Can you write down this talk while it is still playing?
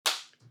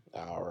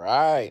All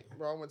right.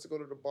 Bro, I went to go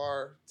to the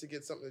bar to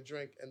get something to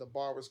drink, and the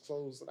bar was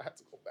closed, and I had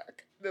to go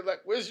back. They're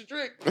like, "Where's your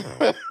drink?"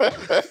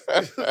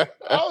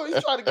 Oh,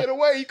 he's trying to get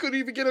away. He couldn't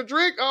even get a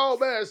drink. Oh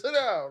man, sit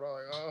down. I'm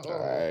like, All oh.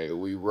 right,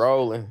 we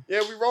rolling.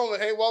 Yeah, we rolling.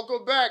 Hey,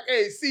 welcome back.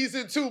 Hey,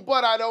 season 2,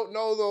 but I don't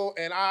know though,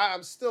 and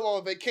I'm still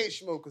on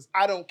vacation mode because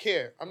I don't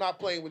care. I'm not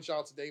playing with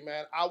y'all today,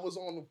 man. I was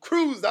on a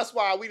cruise. That's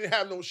why we didn't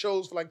have no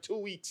shows for like 2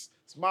 weeks.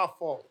 It's my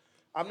fault.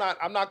 I'm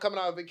not coming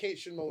out of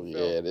vacation mode,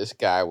 Phil. Yeah, this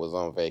guy was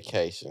on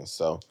vacation,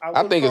 so I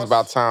I would think it's cross-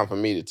 about time for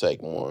me to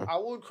take one. I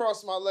would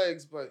cross my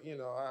legs, but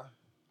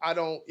I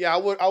don't. Yeah, I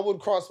would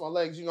cross my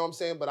legs. You know what I'm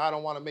saying? But I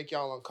don't want to make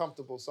y'all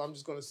uncomfortable, so I'm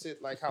just gonna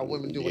sit like how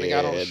women do when they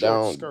got on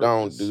short skirts.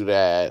 Don't Just do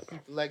that.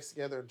 keep the legs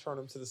together and turn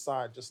them to the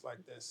side, just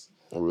like this.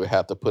 We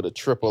have to put a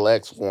triple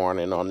X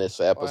warning on this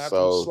I have to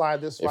episode.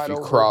 slide this If right you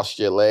over. cross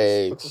your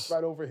Put this legs,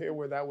 right over here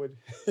where that would.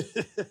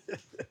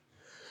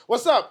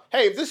 What's up?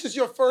 Hey, if this is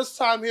your first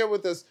time here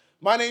with us,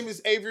 my name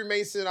is Avery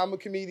Mason. I'm a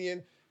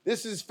comedian.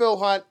 This is Phil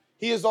Hunt.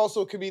 He is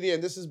also a comedian.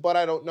 This is But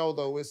I Don't Know,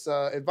 though. It's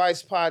an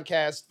advice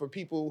podcast for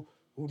people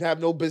who have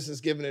no business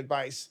giving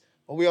advice.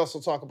 But we also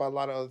talk about a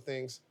lot of other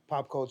things,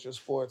 pop culture,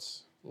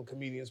 sports, from a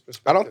comedian's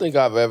perspective. I don't think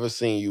I've ever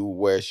seen you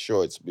wear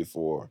shorts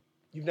before.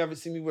 You've never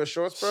seen me wear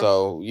shorts, bro?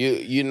 So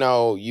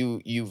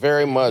you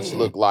very much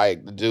look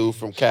like the dude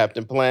from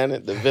Captain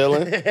Planet, the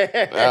villain.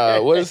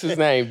 What is his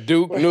name?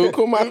 Duke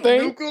Nukem, I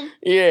think. Nukem?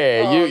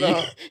 Yeah, Oh, you,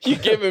 no. you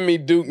giving me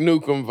Duke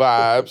Nukem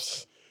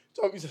vibes.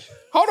 Told me-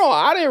 Hold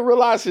on, I didn't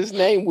realize his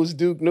name was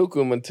Duke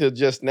Nukem until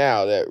just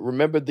now.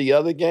 Remember the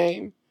other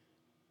game?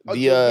 Oh,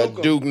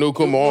 Duke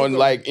Nukem on Nukem.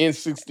 like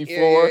N64.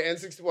 Yeah,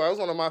 N64. That was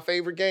one of my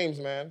favorite games,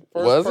 man.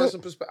 Was it? Person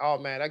perspective. Oh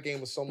man, that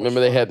game was so much Remember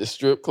fun. they had the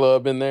strip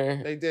club in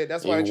there? They did.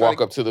 That's And why you they try walk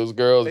to, up to those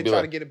girls. they Be try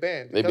like, to get it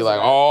banned. they'd be because like,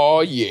 of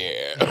 "Oh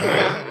yeah."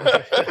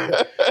 that.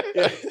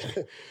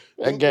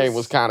 That game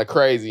was kind of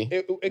crazy.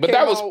 It But came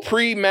that was out-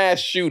 pre-mass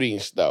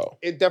shootings, though.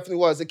 It definitely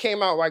was. It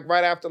came out like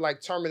right after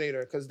like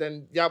Terminator, because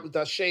then with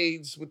the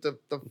shades with the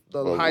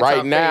high top Right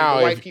fade, now,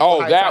 the white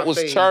people high that top was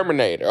fade.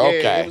 Terminator. Yeah,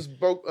 Okay. it was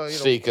broke.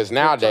 See, because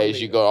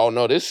nowadays you go, "Oh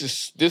no, this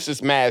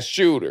is mass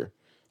shooter."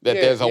 That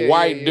Yeah, there's a yeah,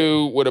 white yeah.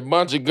 dude with a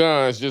bunch of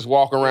guns just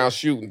walking around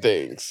shooting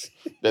things.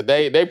 That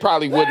they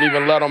probably wouldn't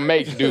even let them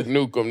make Duke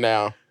Nukem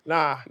now.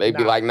 Nah, They'd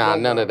be like, nah,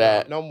 no none more, of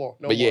that. No more.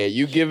 No But more. yeah,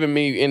 you giving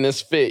me in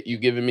this fit, you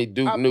giving me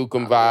Duke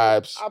Nukem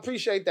vibes. I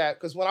appreciate that,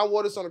 because when I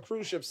wore this on a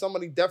cruise ship,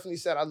 somebody definitely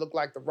said I look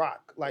like The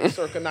Rock, like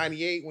circa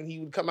 '98 when he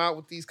would come out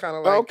with these kind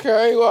of like.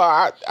 Okay,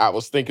 well, I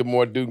was thinking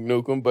more Duke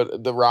Nukem,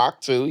 but The Rock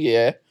too,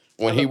 yeah.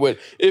 When he would,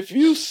 if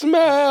you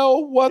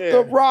smell what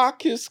The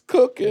Rock is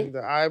cooking.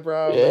 The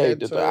eyebrow, Yeah, he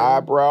did the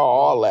eyebrow,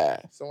 all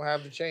that. Don't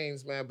have the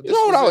chains, man. But You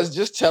know what I was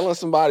just telling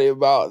somebody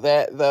about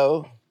that,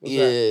 though?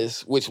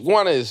 Which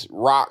one is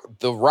Rock?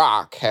 The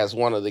Rock has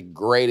one of the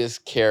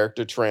greatest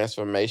character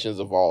transformations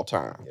of all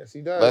time. Yes,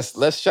 he does.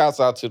 Let's shout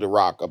out to The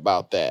Rock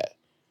about that.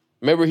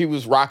 Remember, he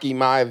was Rocky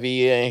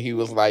Maivia, and he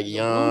was like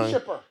young,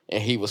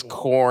 and he was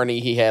corny.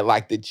 He had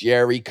like the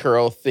Jerry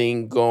curl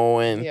thing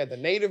going. He had the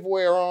native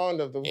wear on,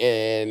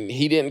 and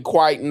he didn't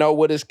quite know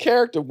what his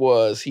character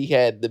was. He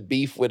had the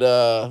beef with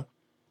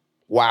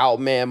Wild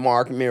Man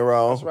Mark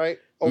Miro. That's right.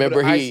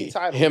 Remember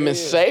him and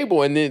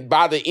Sable, and then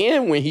by the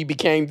end, when he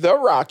became The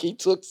Rock, he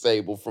took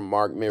Sable from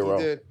Mark Miro.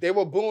 He did. They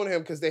were booing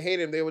him because they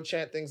hated him. They would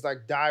chant things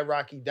like "Die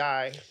Rocky,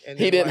 die." And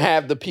he didn't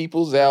have the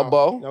people's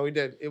elbow. No, he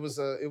did. It was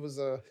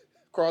a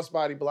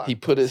crossbody block. He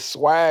put his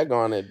swag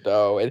on it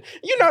though, and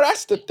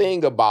that's the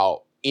thing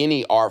about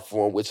any art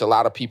form, which a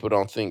lot of people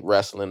don't think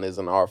wrestling is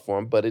an art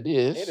form, but it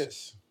is. It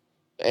is.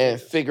 And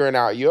figuring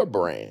out your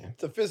brand.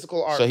 It's a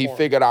physical art. So he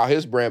figured out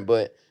his brand,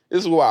 but.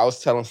 This is what I was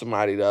telling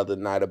somebody the other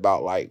night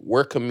about, like,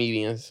 we're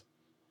comedians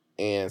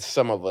and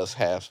some of us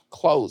have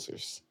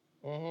closers.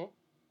 Mm-hmm.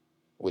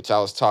 Which I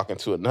was talking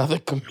to another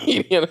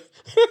comedian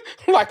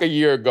like a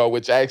year ago,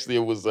 which actually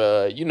it was,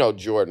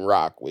 Jordan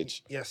Rock,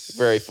 which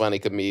very funny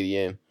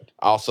comedian.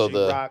 Also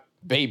the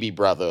baby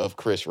brother of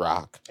Chris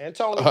Rock. And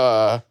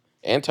Tony.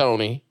 And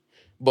Tony.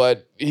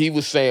 But he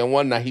was saying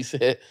one night, he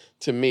said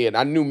to me, and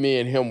I knew me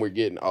and him were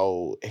getting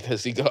old,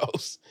 because he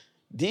goes,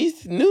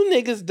 these new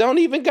niggas don't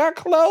even got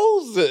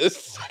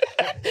closers.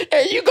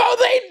 And you go,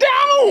 they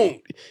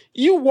don't.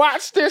 You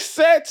watch their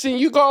sets and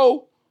you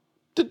go,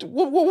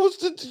 what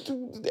was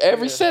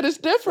every set is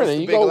different.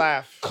 And you go,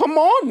 laugh. Come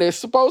on, there's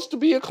supposed to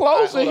be a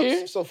closer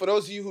here. So for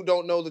those of you who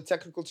don't know the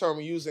technical term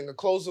we're using, a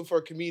closer for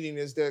a comedian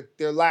is their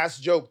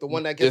last joke, the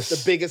one that gets the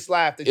biggest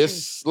laugh.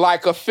 It's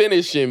like a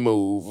finishing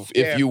move.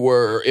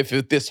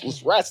 If this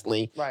was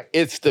wrestling,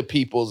 it's the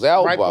people's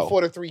elbow. Right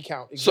before the 3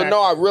 count. Exactly. So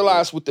no, I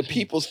realized with the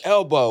people's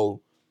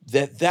elbow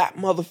that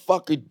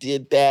motherfucker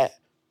did that.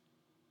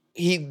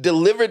 He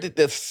delivered it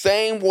the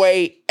same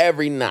way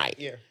every night.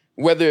 Yeah.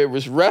 Whether it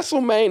was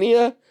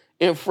WrestleMania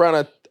in front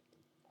of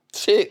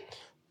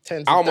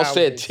I almost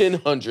said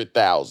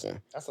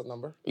 10,000. That's a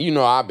number.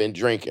 I've been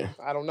drinking.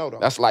 I don't know though.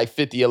 That's like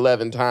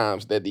 11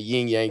 times that the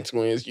Yin Yang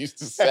twins used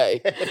to say.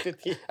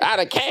 I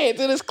done came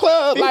to this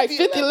club like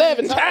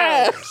 11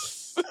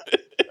 times.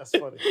 That's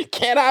funny.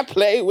 Can I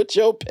play with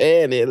your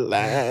panty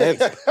lines?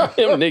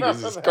 Them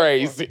niggas is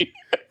crazy.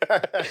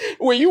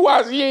 When you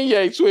watch Yin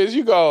Yang Twins,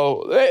 you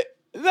go,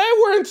 they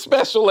were in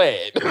special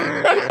ed.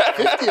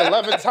 50,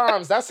 11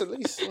 times. That's at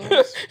least.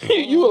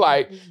 You were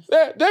like,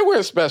 they were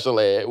in special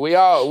ed.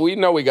 We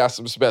know we got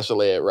some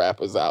special ed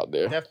rappers out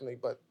there. Definitely,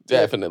 but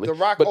Definitely. The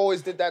Rock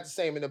always did that the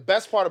same. And the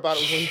best part about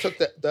it was when he took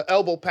the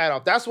elbow pad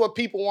off. That's what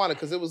people wanted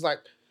because it was like,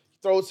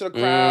 throw it to the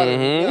crowd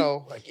and, you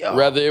know, like, yo.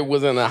 Whether it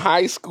was in a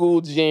high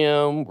school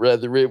gym,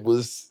 whether it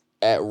was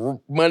at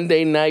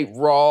Monday Night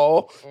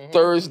Raw,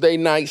 Thursday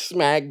Night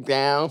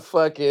SmackDown,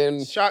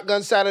 fucking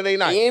Shotgun Saturday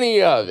Night.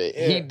 Any of it.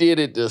 Yeah. He did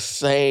it the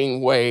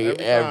same way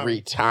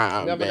every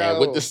time man.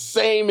 With the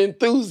same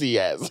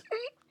enthusiasm.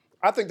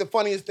 I think the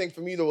funniest thing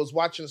for me, though, was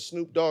watching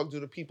Snoop Dogg do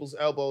the people's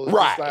elbows.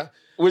 Right. Like,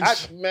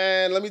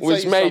 let me tell you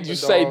which made you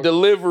say dog.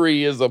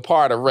 Delivery is a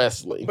part of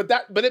wrestling. But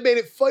it made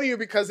it funnier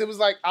because it was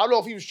like, I don't know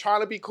if he was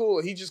trying to be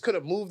cool. He just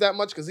couldn't move that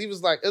much because he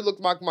was like, it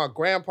looked like my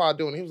grandpa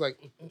doing it. He was like,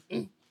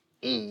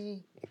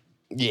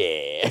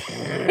 Yeah,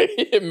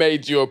 it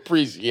made you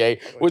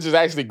appreciate, which is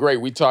actually great.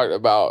 We talked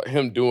about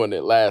him doing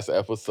it last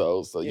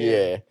episode, so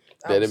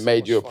that it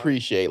made you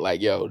appreciate,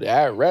 like, yo,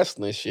 that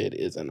wrestling shit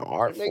is an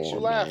art form. It makes you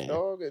laugh,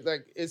 dog.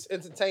 It's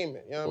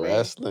entertainment. You know what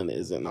wrestling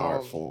is an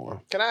art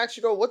form. Can I ask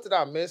you though, what did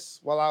I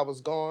miss while I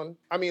was gone?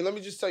 I mean, let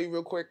me just tell you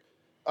real quick.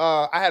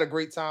 I had a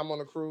great time on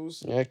the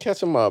cruise. Yeah, catch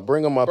them up,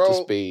 bring them up to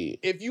speed.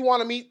 If you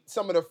want to meet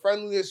some of the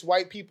friendliest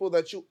white people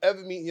that you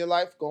ever meet in your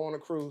life, go on a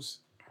cruise.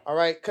 All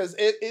right, because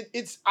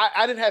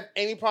I didn't have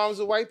any problems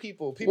with white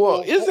people.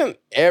 Well, isn't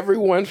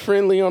everyone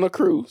friendly on a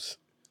cruise?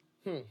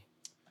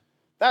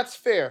 That's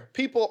fair.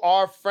 People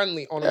are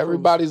friendly on a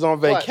Everybody's cruise.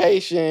 On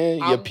vacation.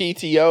 Your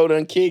PTO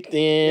done kicked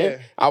in.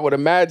 Yeah. I would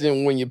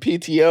imagine when your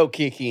PTO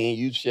kick in,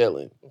 you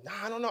chilling.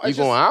 I don't know.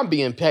 I'm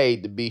being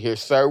paid to be here,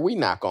 sir. We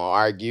not going to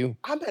argue.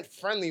 I met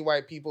friendly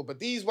white people, but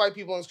these white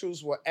people on this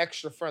cruise were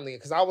extra friendly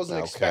because I wasn't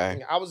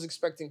expecting it. I was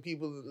expecting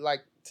people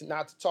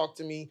not to talk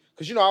to me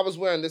because, you know, I was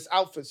wearing this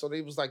outfit, so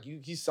they was like,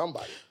 he's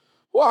somebody.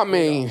 Well, I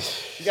mean,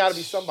 you got to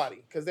be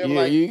somebody because they're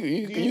like,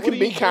 you can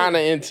be kind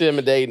of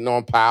intimidating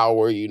on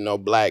Power, you know,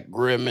 Black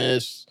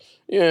Grimace.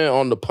 Yeah,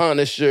 on the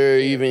Punisher,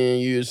 even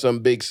you some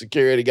big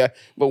security guy.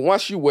 But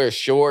once you wear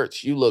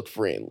shorts, you look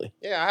friendly.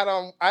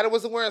 Yeah, I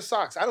wasn't wearing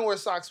socks. I didn't wear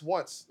socks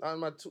once. Not in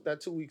my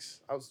 2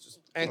 weeks. I was just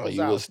ankles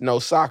out. Was no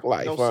sock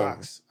life. No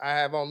socks. I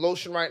have on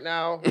lotion right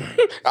now.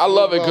 I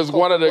love it because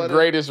one of the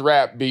greatest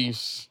rap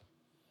beefs,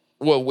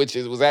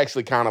 was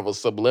actually kind of a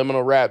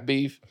subliminal rap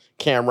beef,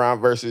 Cameron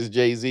versus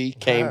Jay-Z,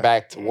 came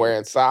back to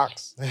wearing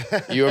socks.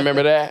 You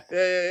remember that?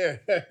 Yeah.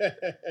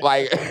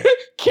 Like,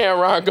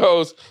 Cameron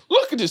goes,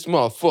 look at this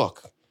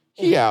motherfucker.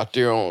 He out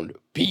there on the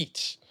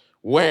beach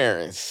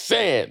wearing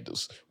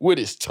sandals with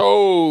his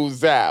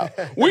toes out.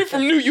 We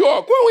from New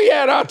York, when we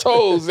had our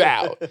toes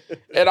out.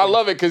 And I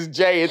love it because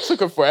Jay, it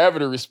took him forever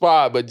to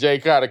respond, but Jay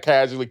kind of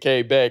casually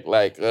came back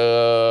like,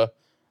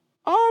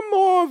 I'm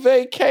on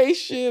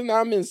vacation.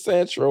 I'm in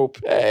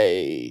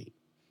Saint-Tropez.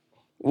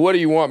 What do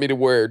you want me to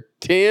wear?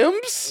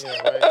 Timbs?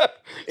 Yeah, right.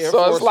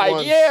 So it's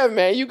like, yeah,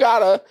 man, you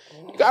gotta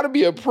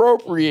be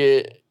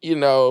appropriate, you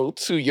know,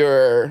 to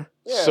your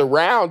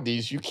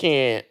surroundings. You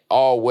can't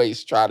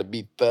always try to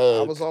be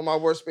thug. I was on my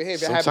worst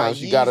behavior.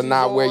 Sometimes you gotta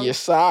not wear your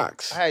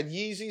socks. I had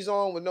Yeezys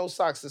on with no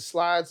socks. The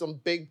slides, some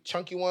big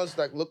chunky ones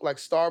that look like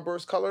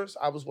Starburst colors.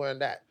 I was wearing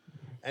that.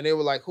 And they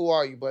were like, who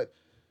are you? But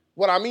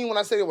what I mean when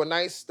I say they were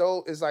nice,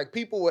 though, is like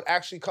people would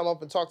actually come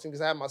up and talk to me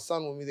because I had my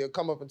son with me. They would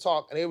come up and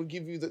talk, and they would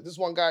give you this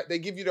one guy. They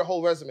give you their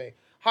whole resume.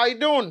 How you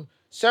doing?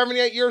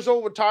 78 years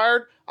old,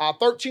 retired.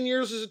 13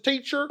 years as a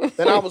teacher.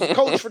 Then I was a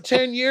coach for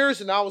 10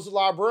 years, and I was a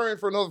librarian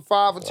for another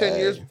 5 or 10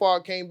 years before I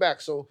came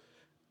back. So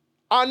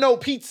I know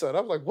pizza. And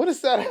I'm like, what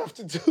does that have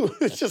to do?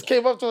 It just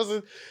came up to us.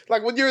 And,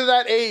 like when you're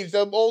that age,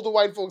 them older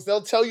white folks,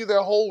 they'll tell you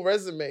their whole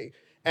resume.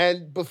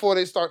 And before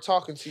they start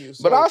talking to you.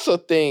 So, but I also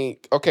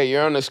think, okay,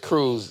 you're on this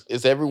cruise.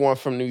 Is everyone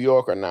from New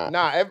York or not?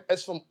 Nah,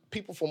 it's from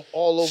people from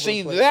all over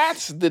See, the place.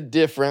 that's the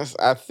difference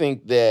I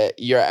think that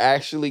you're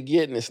actually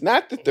getting. It's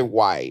not that they're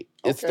white.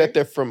 It's that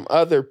they're from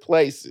other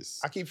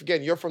places. I keep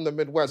forgetting you're from the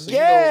Midwest. So you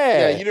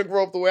didn't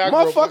grow up the way I grew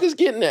up. Motherfuckers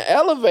get in the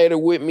elevator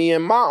with me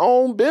in my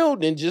own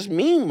building, just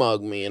mean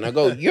mug me. And I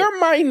go, you're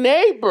my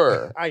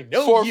neighbor. I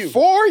know for you.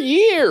 4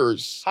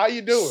 years. How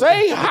you doing?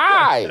 Say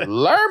hi.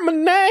 Learn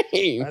my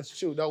name. That's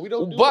true. No, we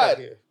don't do that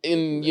here. But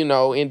in,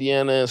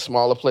 Indiana and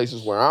smaller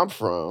places where I'm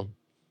from,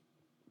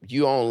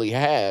 you only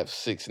have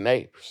 6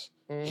 neighbors.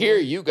 Mm-hmm. Here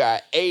you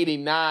got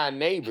 89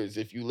 neighbors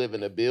if you live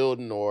in a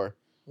building, or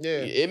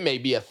it may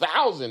be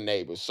 1,000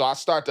 neighbors. So I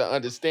start to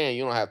understand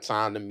you don't have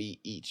time to meet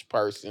each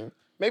person.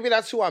 Maybe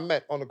that's who I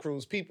met on the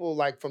cruise. People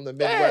like from the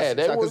Midwest.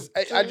 I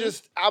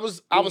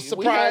was surprised.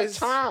 We had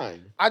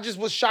time. I just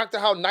was shocked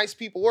at how nice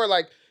people were.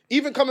 Like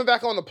even coming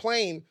back on the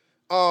plane,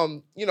 I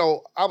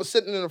was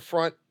sitting in the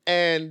front,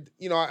 and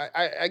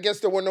I guess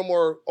there were no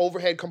more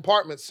overhead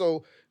compartments.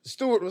 So the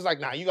steward was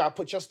like, nah, you gotta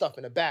put your stuff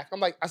in the back.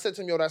 I said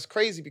to him, yo, that's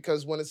crazy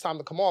because when it's time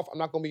to come off, I'm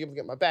not gonna be able to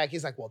get my bag.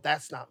 He's like, well,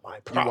 that's not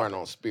my problem. You weren't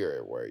on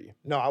Spirit, were you?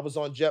 No, I was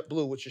on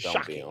JetBlue, which is Don't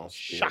shocking. Be on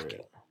Spirit. Shocking.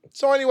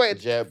 So anyway,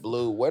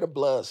 JetBlue, where the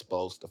blood's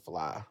supposed to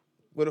fly?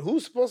 but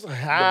who's supposed to?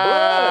 Bloods.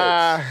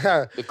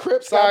 The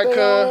Crips got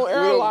their own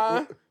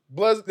airline.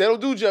 Bloods, they don't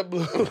do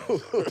JetBlue.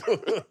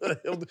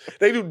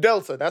 They do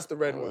Delta. That's the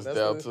red one. That's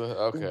Delta.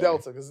 Okay.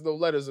 Delta, because there's no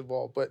letters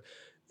involved. But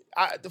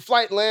the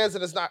flight lands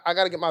and it's not. I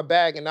got to get my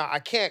bag, and now I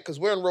can't because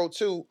we're in row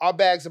 2. Our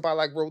bags are by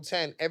like row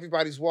 10.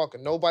 Everybody's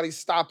walking. Nobody's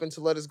stopping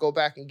to let us go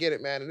back and get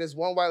it, man. And this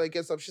one while it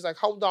gets up, she's like,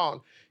 "Hold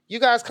on, you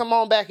guys come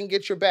on back and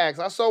get your bags.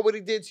 I saw what he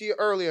did to you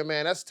earlier,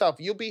 man. That's tough.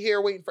 You'll be here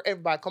waiting for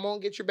everybody. Come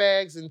on, get your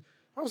bags." And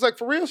I was like,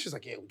 "For real?" She's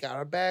like, "Yeah, we got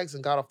our bags,"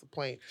 and got off the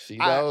plane. See,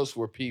 those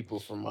were people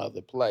from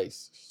other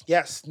places.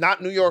 Yes,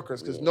 not New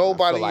Yorkers, because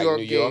nobody in New York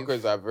New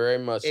Yorkers are very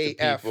much the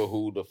people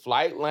who the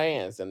flight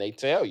lands and they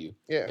tell you,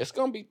 it's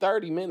going to be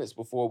 30 minutes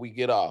before we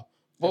get off.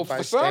 But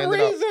for some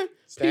reason,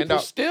 people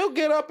still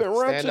get up and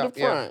run to the front.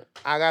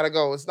 Yeah. I got to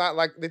go. It's not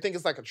like, they think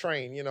it's like a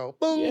train, you know.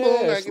 Boom,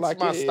 boom, it's like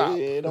my stop.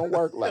 It don't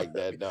work like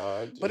that,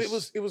 dog. But it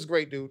was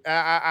great, dude.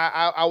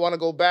 I want to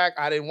go back.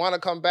 I didn't want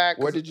to come back.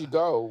 Where did you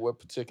go? What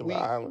particular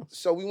island?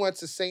 So we went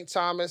to St.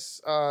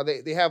 Thomas.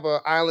 They have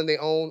an island they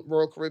own,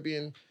 Royal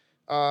Caribbean,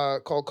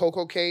 called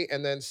Coco Cay,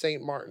 and then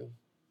St. Martin.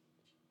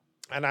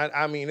 And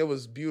I mean, it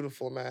was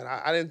beautiful, man.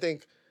 I didn't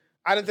think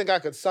I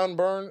could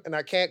sunburn, and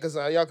I can't because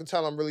y'all can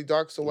tell I'm really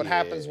dark. So what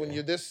happens when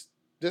you're this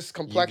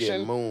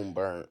complexion? You get moon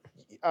burnt.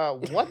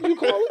 What do you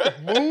call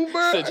it? Moon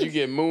burn? Said you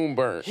get moon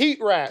burnt. Heat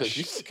rash. Because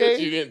you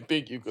said you didn't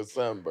think you could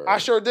sunburn. I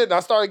sure did.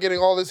 I started getting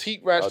all this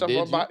heat rash stuff on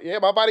my body. Yeah,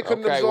 my body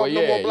couldn't absorb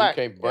no more black.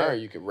 You can't burn,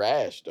 you can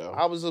rash though.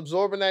 I was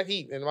absorbing that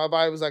heat, and my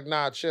body was like,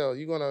 "Nah, chill.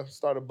 You're gonna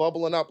start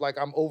bubbling up like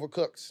I'm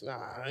overcooked.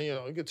 Nah,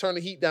 you can turn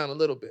the heat down a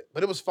little bit."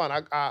 But it was fun.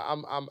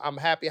 I'm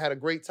happy. I had a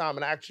great time,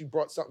 and I actually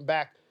brought something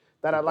back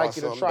that I'd like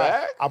you to try.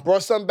 Back? I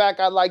brought something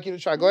back I'd like you to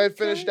try. Go ahead and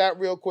finish that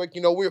real quick.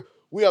 You know,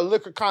 we are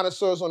liquor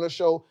connoisseurs on the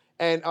show.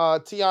 And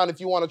Tian, if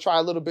you want to try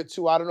a little bit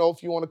too, I don't know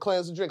if you want to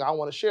cleanse the drink. I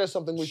want to share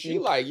something with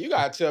you. You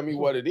gotta tell me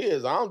what it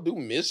is. I don't do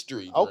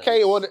mystery.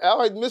 Okay, well, all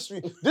right,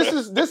 mystery.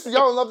 This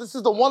y'all love. This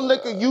is the one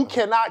liquor you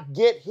cannot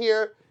get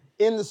here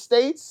in the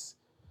States.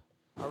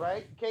 All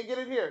right, you can't get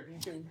it here.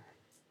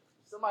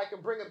 Somebody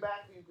can bring it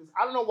back to you because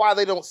I don't know why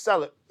they don't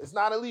sell it. It's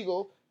not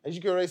illegal. As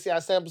you can already see, I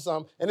sampled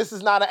some. And this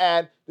is not an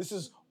ad. This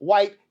is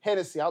white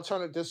Hennessy. I'll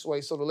turn it this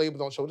way so the label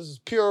don't show. This is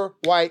pure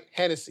white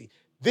Hennessy.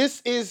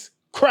 This is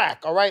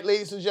crack, all right,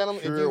 ladies and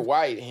gentlemen. Pure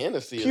white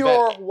Hennessy.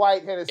 Pure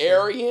white Hennessy.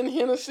 Aryan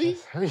Hennessy?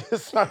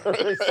 It's not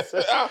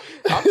racist.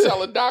 I'm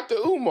telling Dr.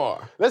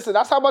 Umar. Listen,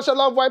 that's how much I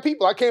love white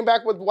people. I came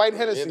back with white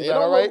Hennessy. It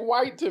don't look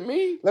white to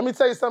me. Let me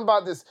tell you something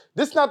about this.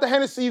 This is not the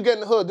Hennessy you get in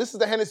the hood. This is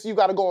the Hennessy you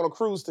got to go on a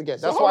cruise to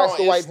get. That's why it's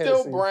the white Hennessy.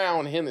 It's still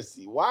brown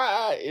Hennessy.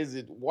 Why is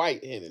it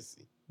white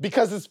Hennessy?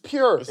 Because it's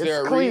pure. Is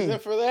there a reason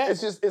for that?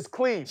 It's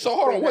clean. So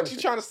hold on, what you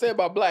trying to say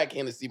about black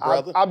Hennessy,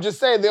 brother? I'm just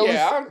saying.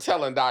 I'm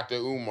telling Dr.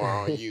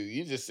 Umar on you.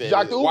 You just said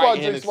Dr. Umar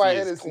drinks white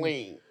is Hennessy.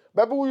 Clean.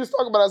 Remember what we was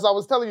talking about as I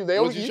was telling you.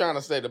 What you trying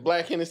to say? The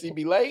black Hennessy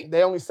be late?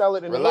 They only sell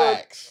it in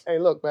Relax. the hood.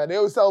 Hey, look, man. They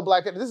always sell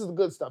black Hennessy. This is the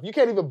good stuff. You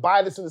can't even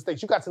buy this in the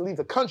States. You got to leave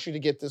the country to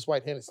get this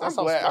white Hennessy. I'm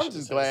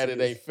just glad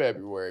it ain't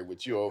February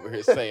with you over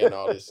here saying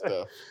all this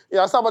stuff. Yeah,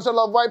 that's how much I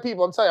love white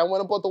people. I'm telling you, I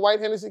went and bought the white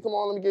Hennessy. Come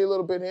on, let me get you a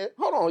little bit here.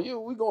 Hold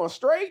on, we going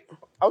straight?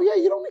 Oh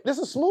yeah, you don't need. This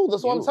is smooth.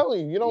 That's what I'm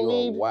telling you. You don't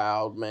need. A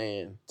wild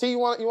man. T, you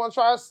want to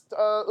try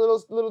a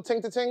little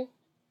ting to ting?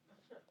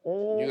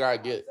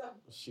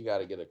 She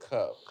gotta get a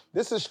cup.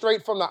 This is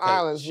straight from the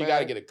islands, She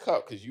gotta get a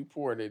cup because you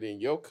pouring it in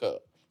your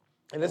cup.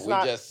 And it's we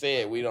just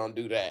said we don't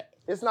do that.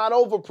 It's not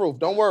overproof.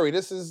 Don't worry.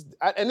 This is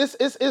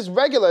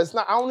regular. It's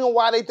not. I don't know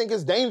why they think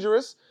it's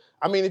dangerous.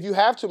 I mean, if you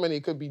have too many,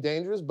 it could be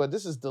dangerous. But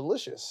this is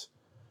delicious.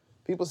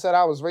 People said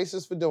I was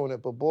racist for doing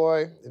it, but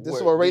boy, if this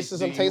is what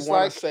racism tastes like.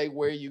 You want to say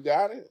where you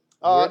got it?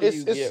 Where do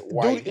you get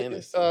white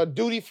Hennessy?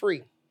 Duty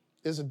free.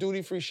 It's a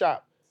duty free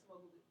shop.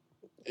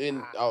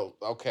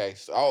 Okay.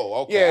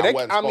 Yeah, I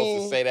wasn't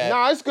supposed to say that.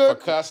 Nah, it's good.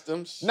 For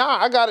customs. Nah,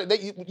 I got it.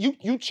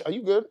 Are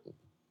you good?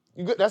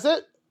 You good? That's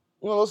it?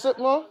 You want a little sip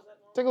more?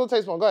 Take a little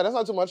taste more. Go ahead. That's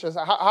not too much.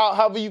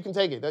 However you can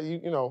take it. That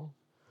you know,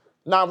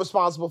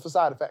 non-responsible for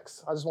side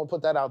effects. I just want to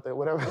put that out there.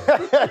 Whatever.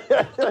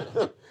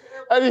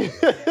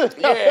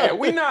 Yeah,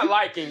 we not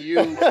liking you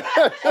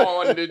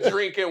on the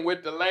drinking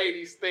with the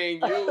ladies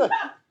thing.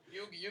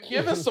 You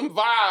giving some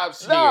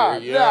vibes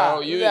here,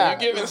 you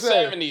giving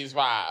 70s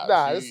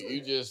vibes.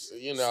 You just,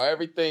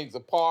 everything's a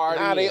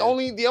party.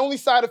 The only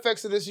side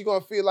effects of this, you're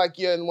gonna feel like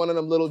you're in one of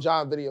them Little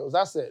John videos.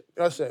 That's it.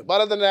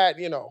 But other than that,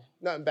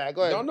 nothing bad.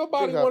 Go ahead. Don't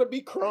nobody want to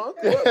be crunk.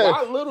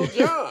 Why Little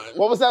John?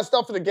 What was that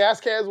stuff for the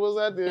gas cans? What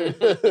was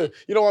that?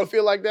 You don't want to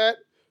feel like that?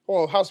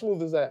 Oh, how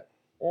smooth is that?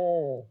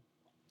 Oh.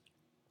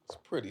 It's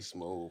pretty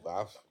smooth.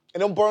 It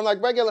don't burn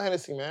like regular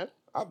Hennessy, man.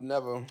 I've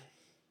never.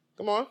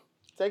 Come on.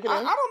 Take it in.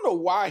 I don't know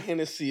why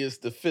Hennessy is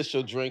the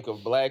official drink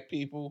of black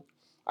people.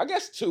 I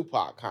guess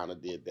Tupac kind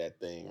of did that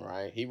thing,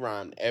 right? He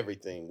rhymed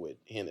everything with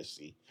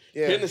Hennessy.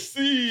 Yeah.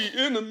 Hennessy,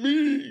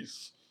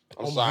 enemies.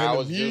 I'm sorry, I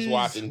was just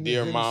watching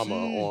Dear Mama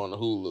on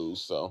Hulu,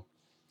 so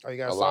you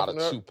got a lot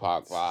of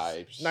Tupac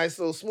vibes. Nice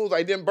little smooth.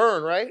 I didn't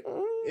burn, right?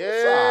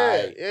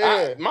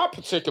 Yeah. My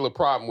particular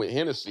problem with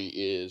Hennessy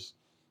is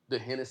The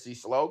Hennessy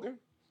slogan.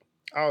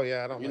 Oh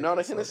yeah, I don't. You like know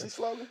the that Hennessy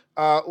slogan.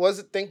 slogan? Was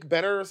it Think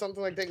Better or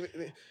something like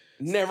that?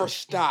 Never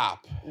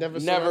stop. Never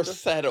Never surrender?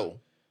 settle.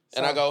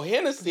 And I go,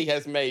 Hennessy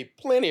has made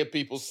plenty of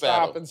people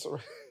Stop settle. and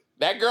surrender.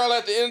 That girl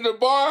at the end of the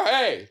bar,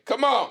 hey,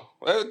 come on,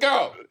 let's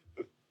go.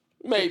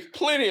 Made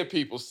plenty of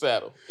people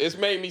settle. It's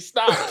made me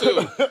stop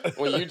too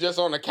when you just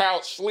on the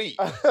couch sleep.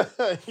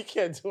 You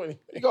can't do anything.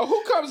 You go,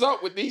 who comes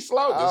up with these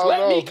slogans? I don't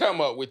Let me know. come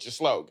up with your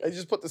slogan. They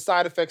just put the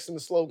side effects in the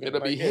slogan.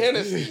 It'll be like, yeah.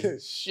 Hennessy.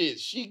 Shit,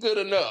 she good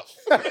enough.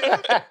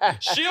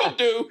 She'll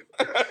do.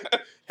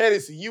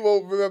 Hennessy, you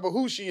won't remember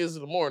who she is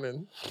in the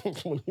morning.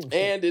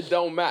 And it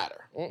don't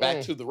matter.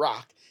 Back to The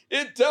Rock.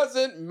 It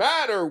doesn't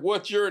matter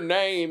what your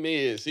name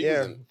is. He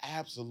was an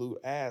absolute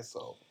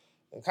asshole.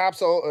 And cops,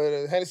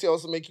 Hennessy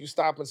also make you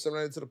stop and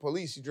surrender to the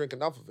police. You drink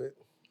enough of it.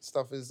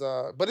 Stuff is,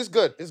 but it's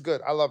good. It's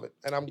good. I love it,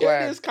 and I'm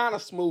glad. It is kind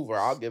of smoother.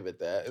 I'll give it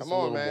that. It's Come a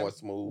on, little man. more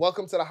smooth.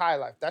 Welcome to the high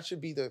life. That should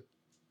be the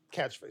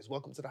catchphrase.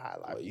 Welcome to the high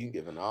life. Well, you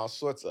giving all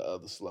sorts of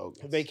other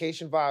slogans.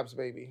 Vacation vibes,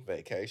 baby.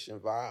 Vacation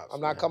vibes. I'm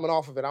not coming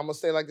off of it. I'm gonna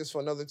stay like this for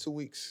another 2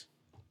 weeks.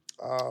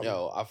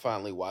 Yo, I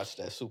finally watched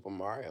that Super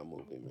Mario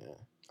movie, man.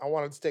 I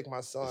wanted to take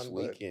my son. This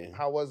weekend.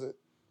 How was it?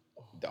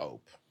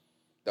 Dope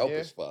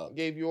as fuck.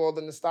 Gave you all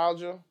the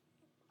nostalgia?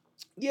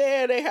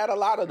 Yeah, they had a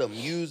lot of the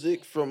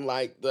music from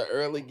like the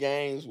early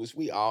games, which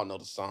we all know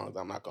the songs.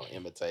 I'm not gonna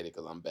imitate it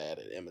because I'm bad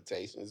at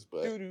imitations.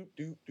 But when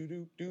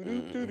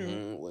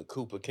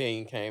Cooper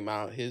King came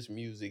out, his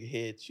music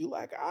hits. You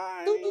like,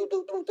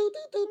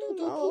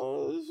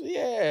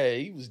 yeah,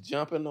 he was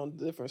jumping on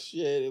different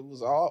shit. It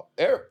was all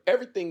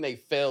everything they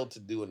failed to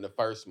do in the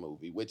first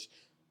movie, which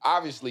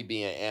obviously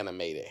being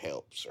animated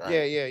helps, right?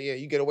 Yeah.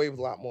 You get away with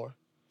a lot more.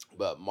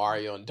 But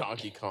Mario and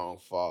Donkey Kong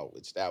fought,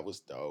 which that was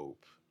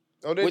dope.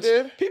 Oh, they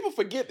did? People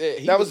forget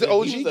that that was the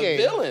OG he was game.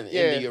 a villain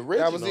in the original.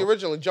 That was the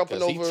original.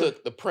 Jumping over. He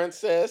took the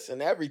princess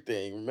and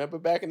everything. Remember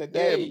back in the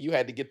day, you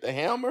had to get the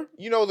hammer.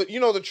 You know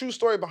the true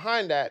story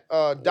behind that.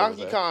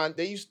 Donkey Kong.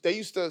 They used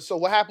to. So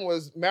what happened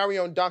was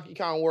Mario and Donkey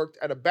Kong worked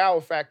at a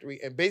barrel factory,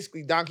 and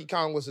basically Donkey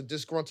Kong was a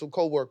disgruntled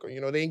coworker. You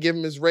know, they didn't give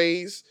him his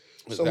raise.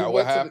 So that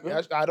what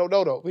happened? I don't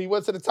know though. He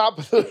went to the top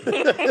of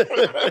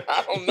the.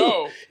 I don't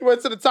know. He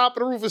went to the top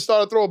of the roof and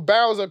started throwing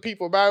barrels at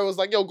people. Mario was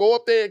like, "Yo, go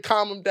up there and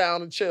calm him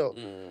down and chill."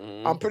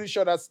 Mm-hmm. I'm pretty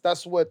sure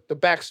that's what the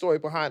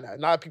backstory behind that.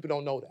 A lot of people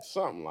don't know that.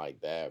 Something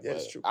like that. Yeah, but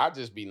it's true. I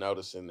just be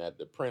noticing that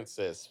the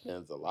princess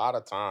spends a lot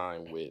of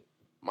time with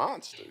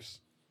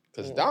monsters.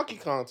 Because Donkey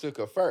Kong took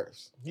her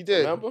first. He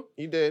did. Remember?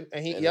 He did.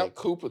 And then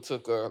Cooper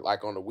took her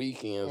like on the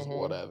weekends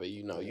or whatever.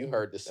 You know, you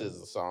heard the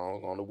SZA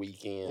song on the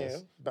weekends. Yeah.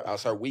 That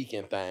was her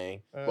weekend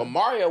thing. But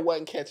Mario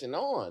wasn't catching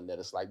on that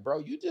it's like, bro,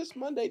 you just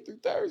Monday through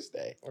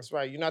Thursday. That's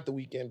right. You're not the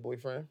weekend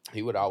boyfriend.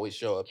 He would always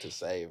show up to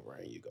save her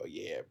and you go,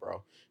 yeah,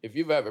 bro. If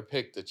you've ever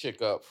picked a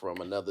chick up from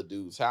another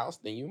dude's house,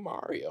 then you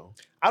Mario.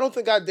 I don't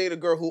think I'd date a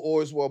girl who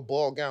always wore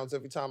ball gowns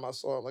every time I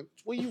saw her. I'm like,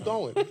 where you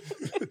going?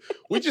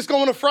 We just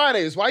going to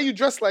Fridays. Why are you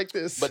dressed like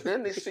this? But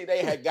then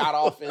they got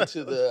off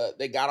into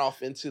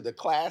the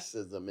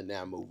classism in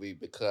that movie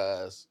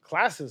because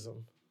classism.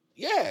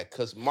 Yeah,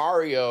 because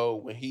Mario,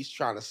 when he's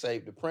trying to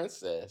save the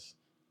princess,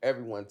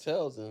 everyone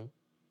tells him,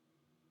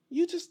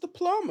 "You just the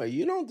plumber.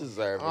 You don't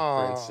deserve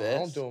a princess."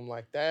 Don't do him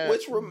like that.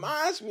 Which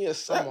reminds me of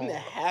something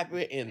that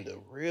happened in the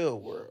real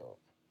world.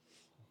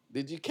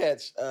 Did you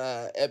catch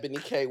Ebony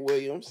K.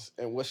 Williams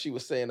and what she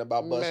was saying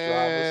about bus drivers?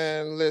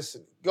 Man,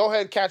 listen. Go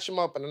ahead, catch him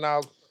up, and then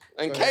I'll.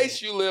 In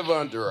case you live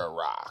under a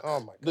rock. Oh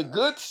my God. The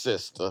good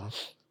sister,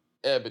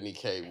 Ebony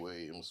K.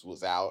 Williams,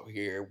 was out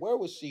here. Where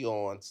was she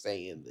on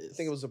saying this? I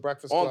think it was the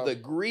Breakfast Club. On the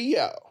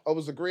Grio. Oh, it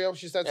was the Grio?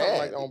 She said something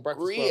like on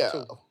Breakfast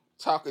Club too.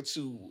 Talking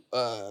to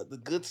the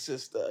good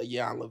sister,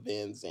 Iyanla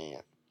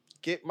Vanzant.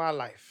 Get my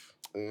life.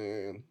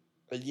 And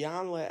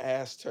Iyanla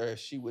asked her if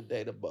she would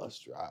date a bus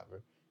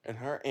driver. And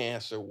her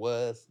answer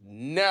was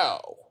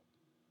no.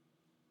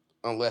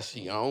 Unless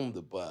he owned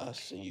the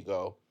bus. And you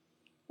go,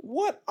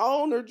 what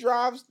owner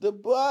drives the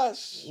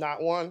bus?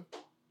 Not one.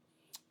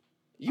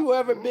 You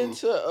ever been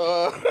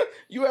to,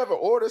 you ever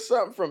order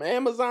something from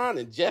Amazon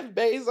and Jeff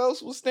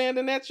Bezos was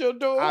standing at your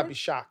door? I'd be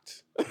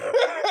shocked.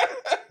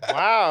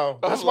 Wow.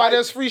 That's why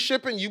there's free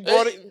shipping. You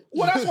bought it.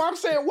 Well, that's why I'm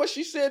saying what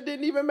she said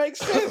didn't even make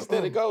sense.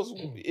 Then it goes,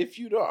 if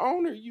you the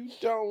owner, you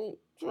don't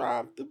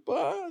drive the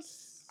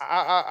bus.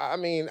 I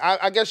mean,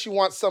 I guess you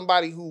want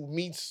somebody who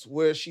meets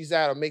where she's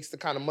at or makes the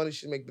kind of money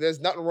she makes. But there's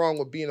nothing wrong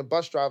with being a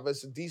bus driver.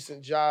 It's a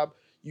decent job.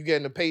 You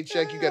getting a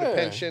paycheck. You get a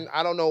pension.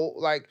 I don't know.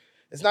 Like,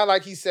 it's not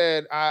like he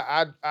said,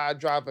 I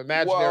drive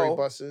imaginary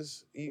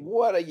buses.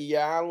 What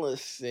Iyanla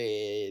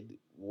said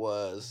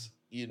was,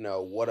 you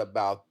know, what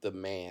about the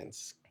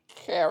man's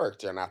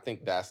character? And I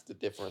think that's the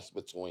difference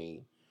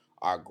between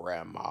our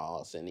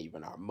grandmas and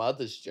even our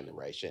mother's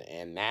generation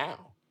and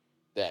now.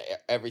 That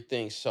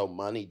everything's so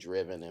money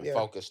driven and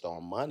focused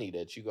on money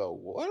that you go,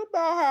 what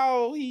about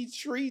how he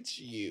treats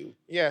you?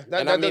 Yeah,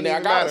 I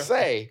gotta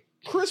say,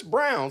 Chris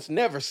Brown's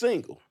never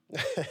single.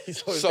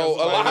 So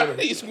a lot of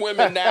these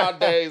women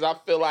nowadays, I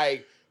feel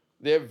like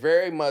they're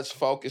very much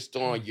focused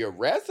on your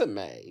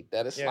resume.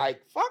 That it's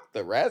like, fuck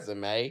the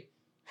resume.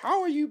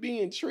 How are you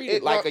being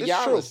treated like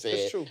Ayana said?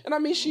 It's true. And I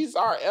mean, she's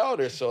our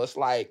elder, so it's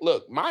like,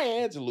 look,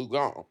 Maya Angelou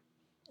gone.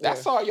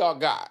 That's all y'all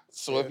got.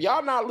 So if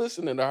y'all not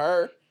listening to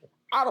her,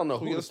 I don't know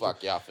who the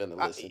fuck y'all finna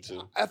listen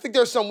to. I think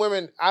there's some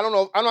women, I don't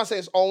know, I'm not saying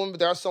it's all women, but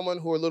there are some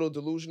women who are a little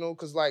delusional,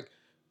 because like,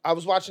 I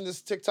was watching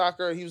this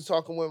TikToker, he was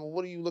talking with,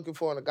 what are you looking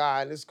for in a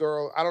guy? And this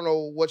girl, I don't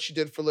know what she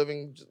did for a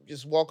living,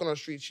 just walking on the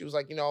street, she was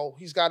like, you know,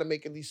 he's got to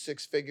make at least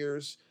 6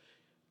 figures.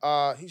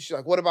 She's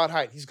like, what about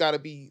height? He's got to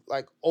be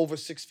like over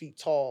 6 feet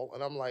tall.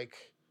 And I'm like,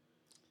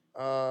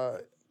 are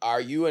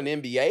you an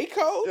NBA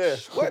coach? Yeah.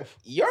 What?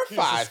 You're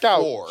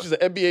 5'4". She's an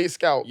NBA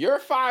scout. You're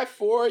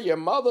 5'4". Your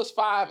mother's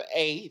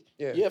 5'8".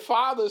 Yeah. Your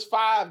father's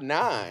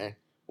 5'9".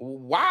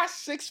 Why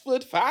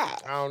 6'5"? I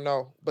don't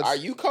know. But are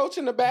you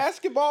coaching the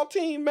basketball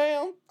team,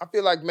 ma'am? I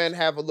feel like men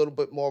have a little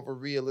bit more of a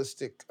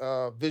realistic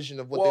vision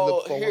of what they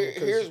look for.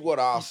 Here's what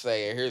I'll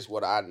say, and here's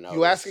what I know.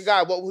 You ask a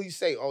guy, what will he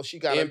say? Oh, she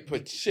got in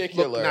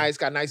particular look nice,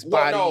 got a nice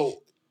body. Well,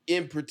 no,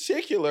 in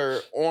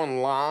particular,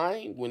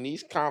 online, when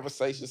these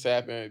conversations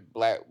happen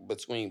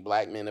between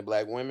black men and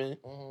black women,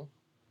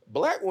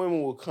 black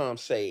women will come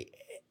say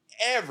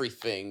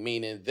everything,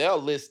 meaning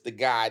they'll list the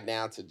guy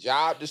down to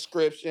job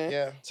description,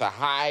 to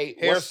height,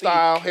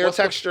 hairstyle, hair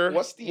texture.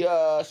 What's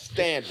the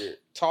standard?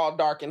 Tall,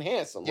 dark, and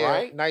handsome,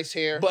 right? Nice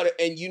hair.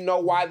 And you know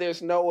why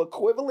there's no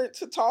equivalent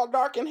to tall,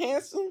 dark, and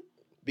handsome?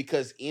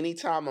 Because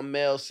anytime a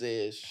male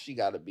says she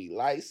got to be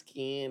light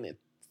skinned and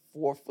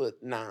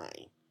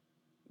 4'9",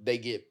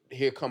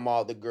 here come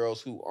all the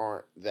girls who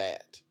aren't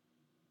that.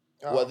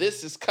 Well,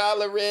 this is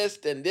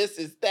colorist and this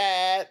is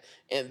that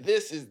and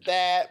this is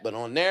that, but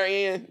on their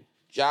end,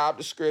 job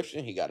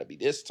description, he got to be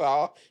this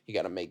tall, he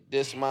got to make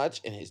this much,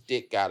 and his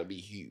dick got to be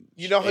huge.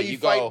 You know how you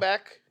fight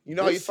back? You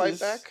know how you fight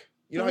back?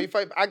 You know how you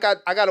fight? I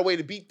got a way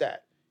to beat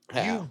that.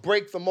 How? You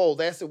break the mold.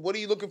 They said, what are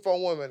you looking for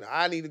in a woman?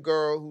 I need a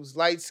girl who's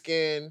light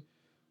skinned,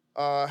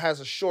 has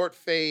a short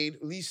fade,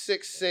 at least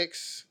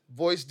 6'6",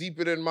 voice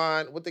deeper than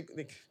mine.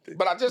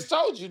 But I just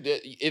told you that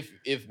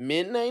if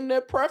men name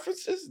their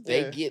preferences,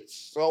 they get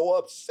so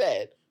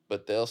upset.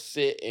 But they'll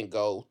sit and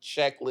go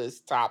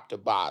checklist top to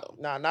bottom.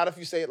 Nah, not if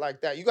you say it like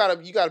that. You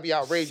gotta be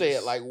outrageous. Say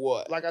it like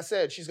what? Like I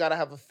said, she's gotta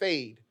have a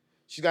fade.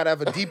 She's gotta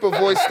have a deeper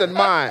voice than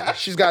mine.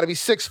 She's gotta be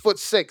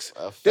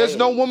 6'6". There's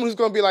no woman who's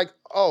gonna be like,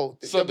 oh.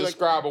 So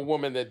describe a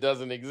woman that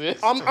doesn't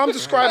exist. I'm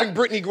describing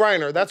Brittany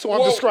Griner. That's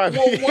what I'm describing.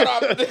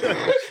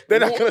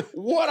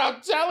 What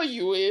I'm telling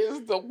you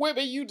is the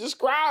women you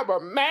describe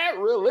are mad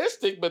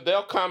realistic, but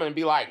they'll come and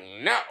be like,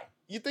 no.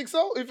 You think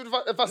so?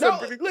 If I said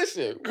Brittany,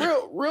 listen,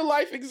 real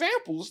life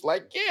examples,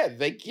 like,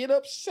 they get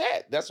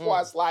upset. That's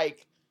why it's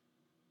like,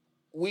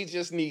 we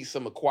just need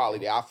some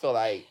equality. I feel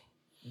like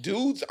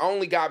dudes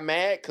only got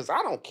mad because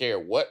I don't care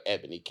what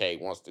Ebony K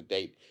wants to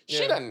date.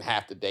 She doesn't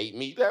have to date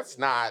me. That's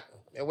not.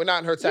 And we're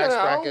not in her tax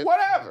bracket.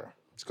 Whatever.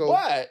 It's cool.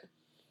 But,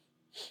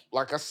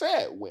 like I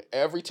said,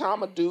 every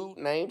time a dude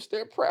names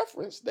their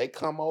preference, they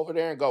come over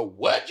there and go,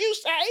 what'd you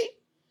say?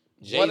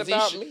 What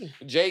about me?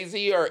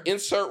 Jay-Z or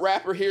insert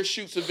rapper here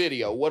shoots a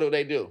video. What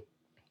do?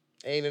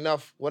 Ain't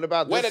enough. What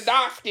about Where this? the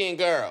dark-skinned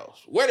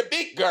girls? Where the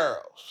big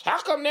girls? How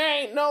come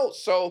there ain't no?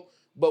 So,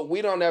 but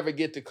we don't ever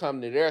get to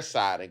come to their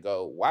side and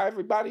go, why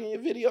everybody in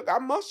your video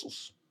got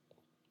muscles?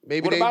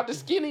 What about the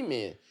skinny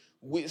men?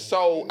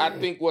 So I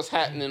think what's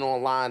happening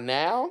online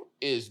now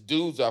is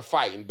dudes are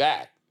fighting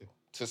back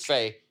to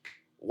say,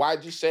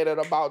 why'd you say that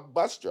about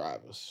bus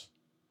drivers?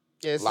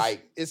 Yeah,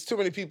 it's too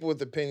many people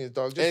with opinions,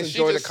 dog. Just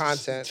enjoy the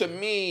content. To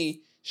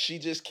me, she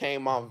just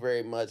came off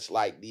very much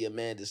like the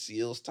Amanda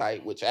Seales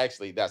type, which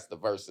actually that's the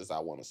verses I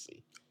want to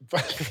see.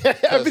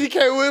 Ebony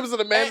K. Williams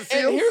and Amanda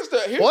Seales? And here's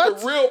the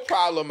real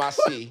problem I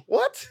see.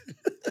 What?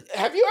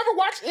 Have you ever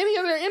watched any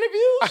of their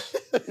interviews?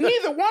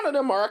 Neither one of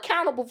them are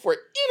accountable for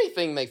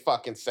anything they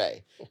fucking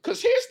say.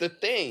 Because here's the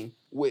thing.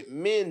 With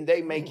men,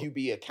 they make you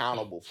be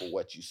accountable for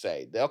what you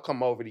say. They'll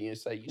come over to you and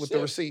say, the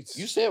receipts.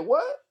 You said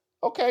what?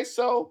 Okay,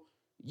 so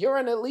you're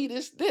an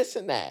elitist, this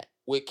and that.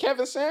 With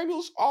Kevin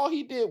Samuels, all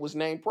he did was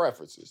name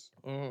preferences.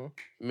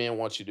 Men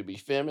want you to be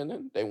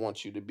feminine. They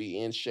want you to be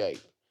in shape.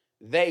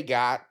 They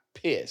got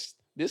pissed.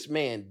 This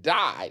man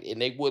died, and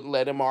they wouldn't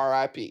let him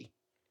RIP.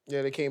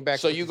 Yeah, they came back.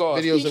 So you go,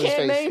 he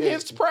can't name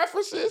his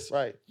preferences.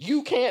 Right.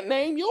 You can't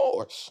name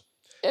yours.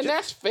 And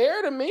that's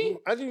fair to me.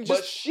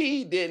 But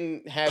she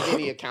didn't have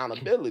any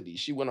accountability.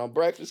 She went on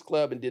Breakfast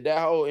Club and did that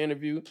whole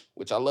interview,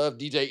 which I love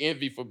DJ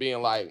Envy for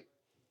being like,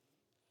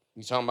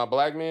 you talking about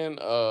black men?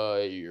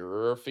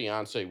 Your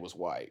fiance was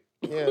white.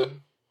 Yeah.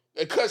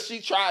 Because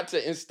she tried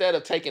to, instead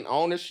of taking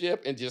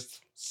ownership and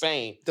just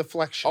saying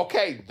deflection.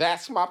 Okay,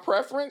 that's my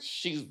preference.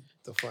 She's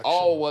deflection.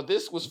 Oh, well,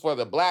 this was for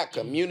the black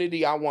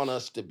community. I want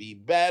us to be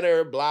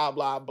better, blah,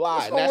 blah, blah.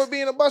 What's wrong with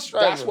being a bus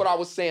driver? That's what I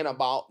was saying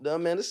about the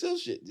Amanda Seales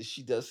shit.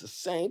 She does the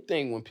same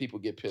thing when people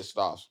get pissed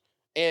off.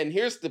 And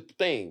here's the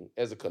thing.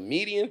 As a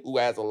comedian who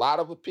has a lot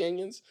of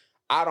opinions,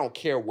 I don't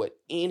care what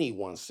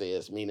anyone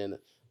says, meaning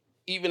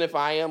even if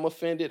I am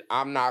offended,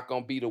 I'm not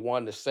going to be the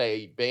one to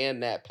say,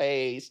 ban that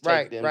page,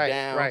 take them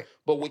down. Right.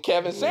 But with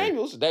Kevin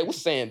Samuels, they were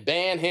saying,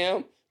 ban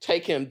him,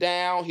 take him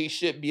down. He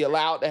should be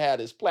allowed to have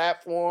his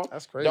platform.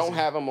 That's crazy. Don't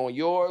have him on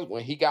yours.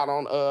 When he got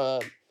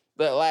on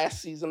the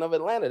last season of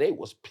Atlanta, they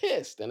was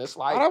pissed. And it's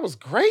like, Oh, that was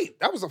great.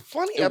 That was a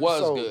funny it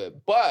episode. was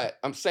good. But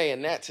I'm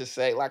saying that to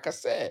say, like I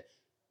said,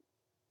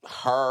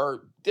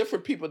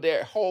 different people,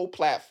 their whole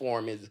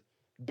platform is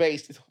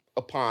based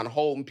upon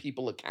holding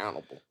people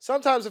accountable.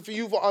 Sometimes if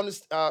you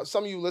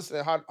some of you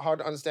listening, hard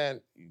to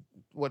understand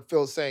what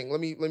Phil's saying. Let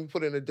me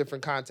put it in a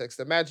different context.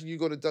 Imagine you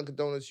go to Dunkin'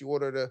 Donuts, you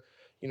order the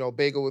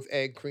bagel with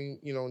egg, cream,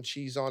 and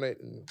cheese on it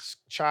and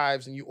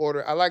chives, and you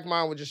order. I like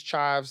mine with just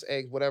chives,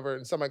 egg, whatever.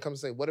 And somebody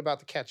comes and say, "What about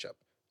the ketchup?"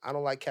 I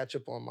don't like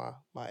ketchup on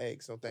my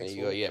eggs. No thanks. And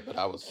you go, yeah, but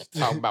I was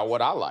talking about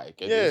what I like.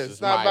 And Yeah, this it's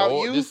is not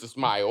about you. This is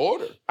my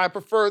order. I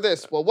prefer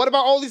this. Well, what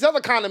about all these other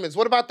condiments?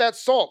 What about that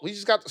salt? We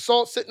just got the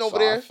salt sitting over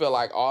there. I feel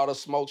like all the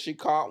smoke she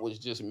caught was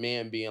just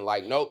men being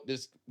like, nope,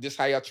 this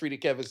how y'all treated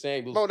Kevin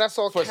Samuels. Bro, that's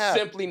all for cap.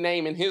 simply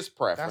naming his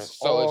preference. That's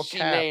so all if she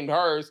cap. named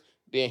hers,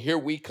 then here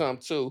we come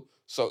too.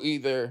 So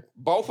either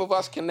both of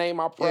us can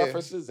name our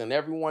preferences and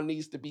everyone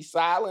needs to be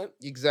silent.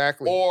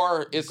 Exactly.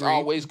 Or it's Agreed.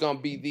 always going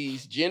to be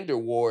these gender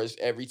wars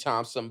every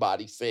time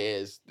somebody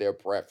says their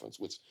preference,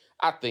 which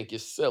I think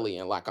is silly.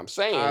 And like I'm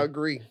saying, I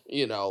agree.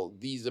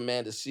 These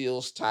Amanda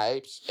Seals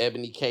types,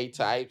 Ebony K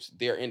types,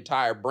 their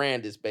entire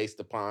brand is based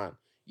upon,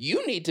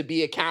 you need to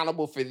be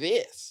accountable for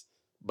this.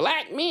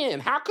 Black men,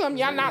 how come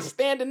y'all not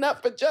standing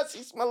up for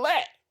Jussie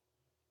Smollett?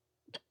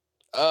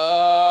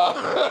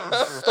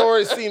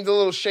 Story seemed a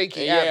little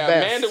shaky at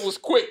best. Amanda was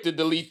quick to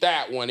delete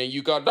that one, and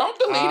you go, don't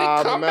delete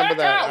it, come back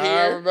out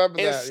here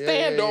and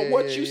stand on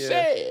what you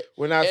said.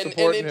 We're not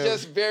supporting him. And it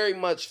just very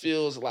much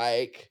feels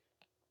like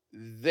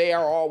they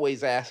are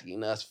always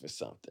asking us for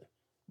something.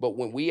 But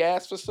when we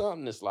ask for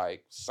something, it's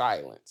like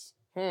silence.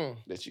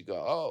 That you go,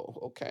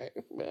 oh, okay,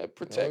 man,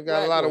 protect. We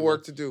got a lot of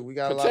work to do. We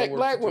got a lot of work to do. Protect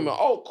black women.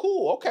 Oh,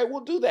 cool. Okay,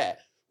 we'll do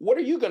that. What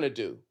are you gonna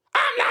do?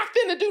 I'm not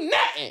finna do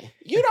nothing.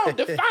 You don't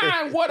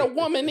define what a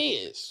woman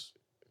is.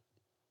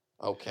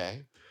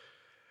 Okay.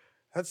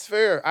 That's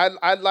fair.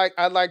 I'd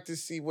like to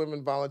see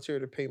women volunteer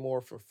to pay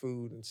more for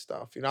food and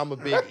stuff. I'm a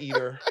big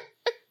eater.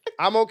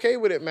 I'm okay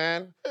with it,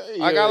 man.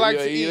 I like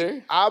to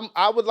eat.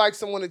 I would like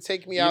someone to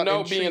take me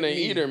out. Being an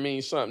eater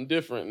means something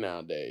different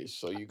nowadays.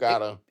 So you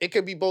gotta. It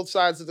could be both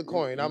sides of the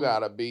coin. You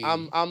gotta be.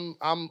 I'm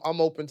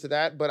open to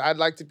that, but I'd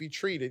like to be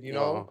treated.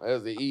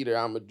 As an eater,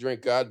 I'm a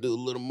drinker. I do a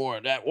little more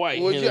of that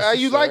white. Are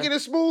you liking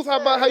it smooth?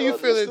 How about how you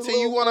feeling? T,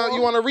 you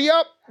wanna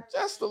re-up?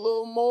 Just a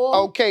little more.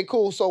 Okay,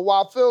 cool. So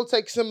while Phil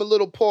takes him a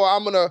little pour,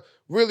 I'm gonna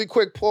really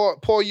quick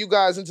pour you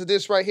guys into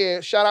this right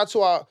here. Shout out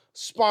to our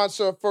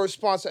first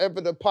sponsor ever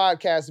of the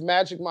podcast,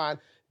 Magic Mind.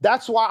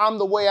 That's why I'm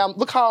the way I'm.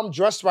 Look how I'm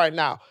dressed right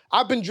now.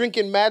 I've been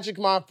drinking Magic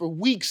Mind for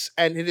weeks,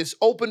 and it has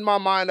opened my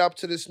mind up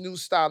to this new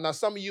style. Now,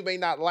 some of you may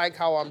not like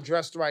how I'm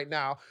dressed right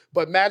now,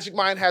 but Magic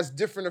Mind has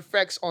different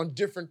effects on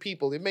different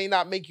people. It may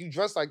not make you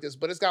dress like this,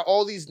 but it's got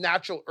all these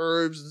natural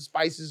herbs and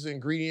spices and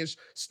ingredients,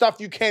 stuff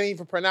you can't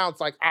even pronounce,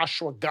 like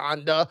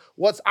ashwagandha.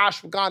 What's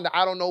ashwagandha?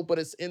 I don't know, but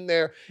it's in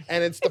there,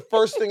 and it's the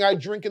first thing I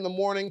drink in the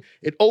morning.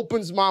 It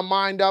opens my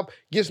mind up,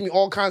 gives me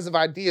all kinds of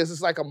ideas.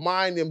 It's like a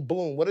mind in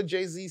bloom. What did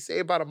Jay-Z say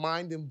about a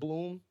mind in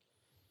bloom?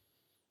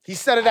 He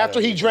said it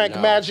after he drank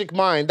Magic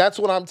Mind. That's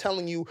what I'm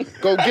telling you.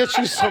 Go get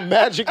you some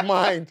Magic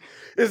Mind.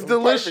 It's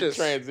delicious.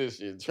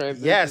 Transition.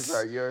 Transitions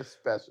are your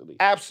specialty.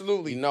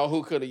 Absolutely. You know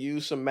who could have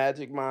used some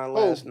Magic Mind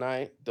last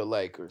night? The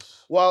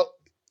Lakers. Well,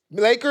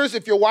 Lakers,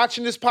 if you're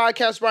watching this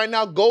podcast right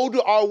now, go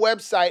to our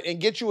website and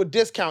get you a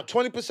discount,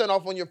 20%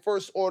 off on your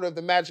first order of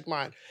the Magic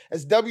Mind.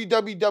 It's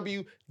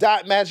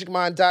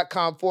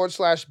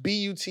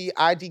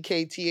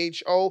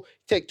www.magicmind.com/BUTIDKTHO.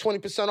 Take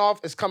 20% off.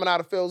 It's coming out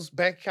of Phil's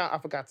bank account. I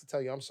forgot to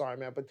tell you. I'm sorry,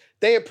 man. But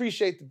they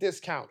appreciate the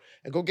discount.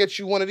 And go get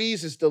you one of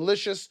these. It's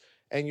delicious.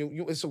 And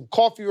it's a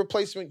coffee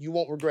replacement. You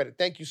won't regret it.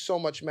 Thank you so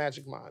much,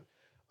 Magic Mind.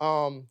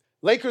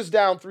 Lakers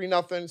down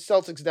 3-0.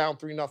 Celtics down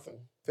 3-0.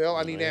 Phil,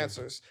 I need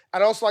answers.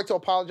 I'd also like to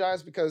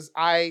apologize because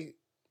none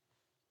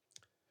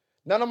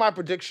of my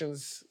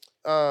predictions.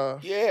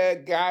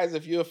 Guys,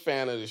 if you're a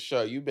fan of the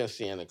show, you've been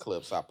seeing the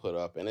clips I put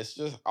up, and it's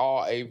just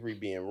all Avery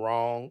being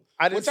wrong.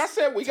 Which I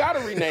said we got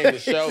to rename the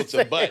show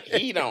to, but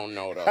he don't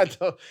know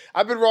though.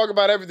 I've been wrong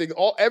about everything.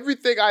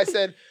 Everything I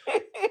said,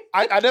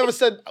 I never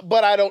said,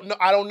 but I don't know.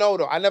 I don't know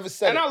though. I never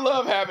said. And I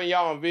love having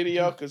y'all on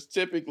video because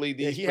typically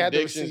these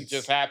predictions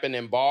just happen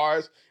in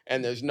bars.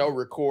 And there's no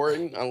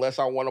recording unless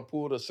I want to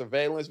pull the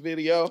surveillance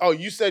video. Oh,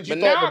 you said you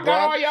but thought now I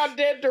got all y'all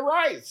dead to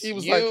rights. He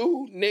was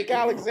Nick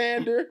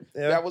Alexander,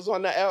 that was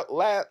on the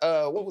last,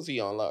 what was he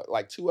on?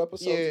 Like 2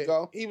 episodes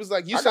ago? He was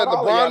like, you said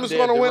LeBron was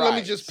going to win. Let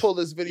me just pull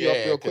this video up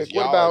real quick.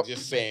 What about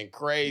just saying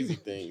crazy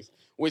things?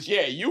 Which,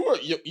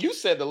 you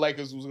said the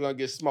Lakers was going to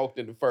get smoked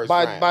in the first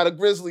round. By the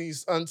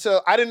Grizzlies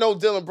until I didn't know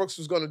Dylan Brooks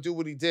was going to do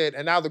what he did.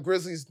 And now the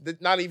Grizzlies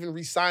not even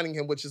re-signing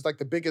him, which is like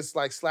the biggest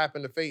slap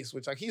in the face,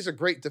 which he's a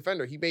great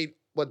defender. He made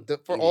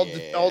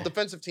all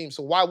defensive teams.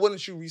 So why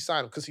wouldn't you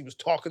re-sign him? Because he was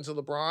talking to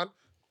LeBron?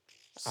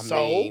 I So,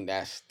 mean,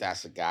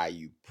 that's a guy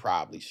you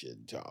probably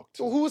shouldn't talk to.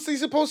 so who is he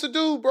supposed to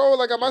do, bro?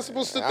 Like, am I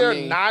supposed to sit I there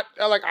mean, not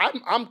like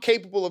I'm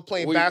capable of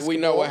playing basketball? We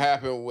know what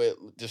happened with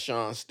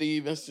Deshaun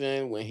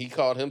Stevenson when he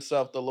called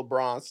himself the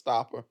LeBron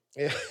stopper.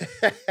 Yeah.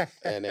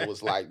 And it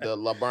was like the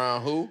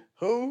LeBron who?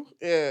 Who?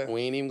 Yeah.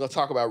 We ain't even gonna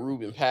talk about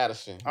Ruben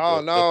Patterson.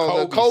 Oh no,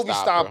 the Kobe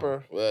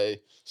stopper. Well,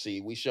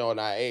 see, we showing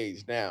our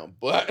age now,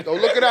 but go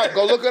look it up.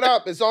 Go look it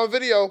up. It's on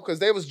video because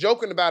they was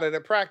joking about it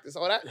at practice.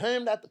 Oh, that's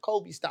the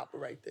Kobe stopper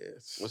right there.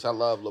 Which I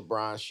love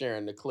LeBron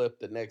sharing the clip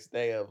the next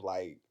day of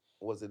like,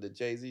 was it the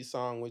Jay-Z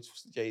song? Which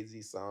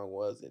Jay-Z song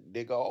was it?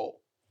 Dig a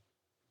hole.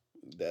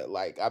 That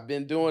like I've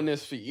been doing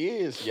this for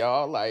years,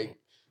 y'all. Like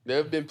there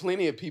have been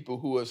plenty of people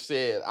who have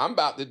said, I'm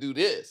about to do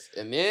this.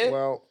 And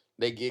then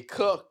they get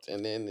cooked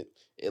and then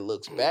it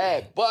looks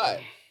bad.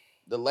 But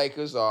the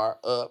Lakers are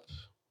up.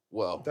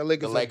 Well, the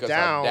Lakers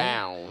are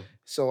down.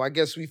 So I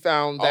guess we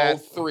found that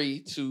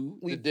 0-3 to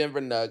the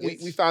Denver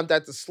Nuggets. We found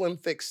that the slim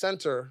thick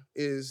center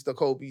is the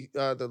Kobe,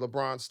 the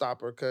LeBron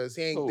stopper, because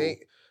he ain't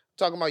they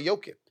talking about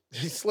Jokic.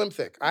 He's slim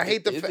thick. I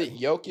hate the Is it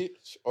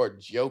Jokic or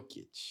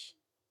Jokic?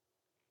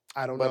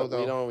 I don't know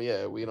though.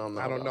 We don't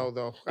know. I don't know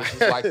though. This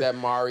is like that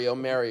Mario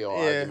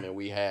argument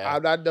we have.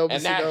 I'm not know.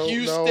 And that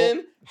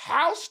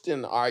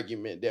Houston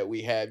argument that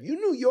we have. You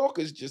New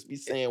Yorkers just be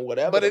saying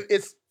whatever. But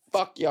it's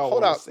fuck y'all.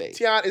 Hold up, say.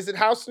 Tian, is it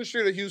Houston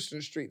Street or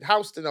Houston Street?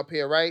 Houston up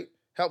here, right?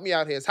 Help me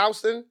out here. It's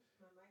Houston.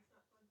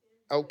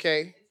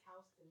 Okay.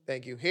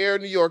 Thank you. Here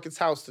in New York, it's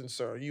Houston,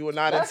 sir. You are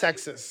not in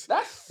Texas.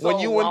 That's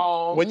so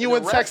wrong. When you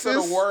in Texas, the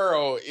rest of the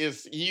world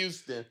is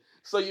Houston.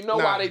 So you know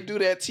why they do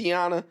that,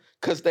 Tiana?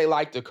 Because they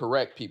like to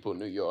correct people,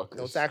 New Yorkers.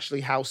 No, it's actually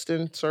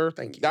Houston, sir.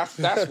 Thank you. That's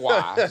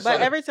why. But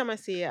every time I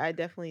see it, I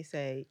definitely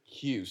say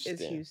Houston.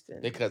 It's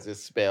Houston. Because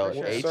it's spelled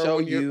Sure.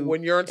 H-O-U.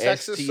 When you're in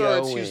Texas, sir,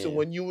 it's Houston.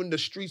 When you in the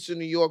streets of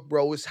New York,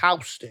 bro, it's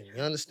Houston.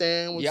 You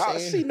understand what I'm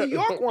saying? See, New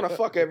York want to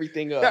fuck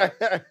everything up.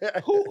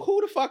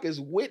 Who the fuck is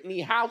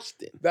Whitney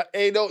Houston?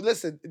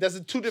 Listen, there's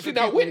two different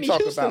people Whitney we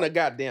talk Houston about. a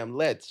goddamn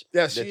legend.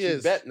 Yes, she is.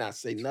 You bet not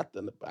say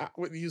nothing about.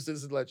 Whitney Houston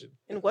is a legend.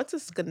 And what's a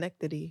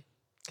Schenectady?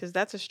 Because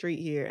that's a street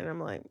here, and I'm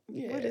like,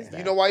 what is that?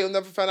 You know why you'll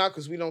never find out?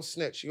 Because we don't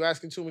snitch. You're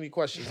asking too many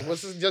questions.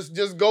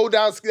 Just go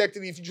down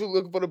Schenectady if you're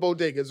looking for the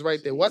bodega. It's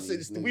right there. What's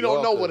it? We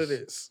don't know what it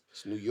is.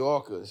 It's New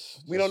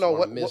Yorkers. We don't know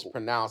what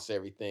mispronounce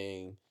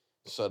everything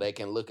so they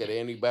can look at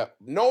anybody.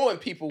 Knowing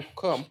people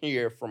come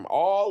here from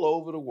all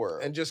over the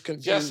world and just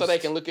confused. Just so they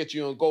can look at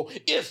you and go,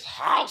 it's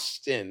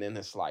Houston, and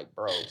it's like,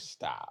 bro,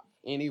 stop.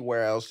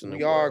 Anywhere else in the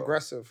world, we are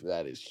aggressive.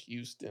 That is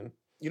Houston.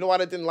 You know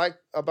what I didn't like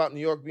about New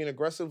York being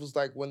aggressive was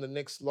like when the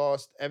Knicks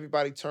lost,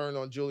 everybody turned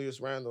on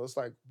Julius Randle. It's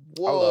like,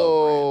 whoa, I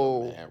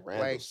love Randle,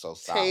 man. Randle's so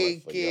solid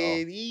take for y'all.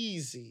 it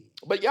easy.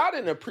 But y'all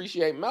didn't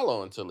appreciate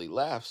Melo until he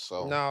left.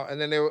 So no,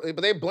 and then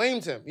they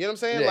blamed him. You know what I'm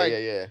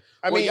saying? Yeah.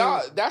 I mean,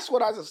 y'all. That's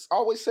what I just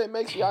always say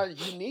makes y'all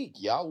unique.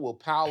 Y'all will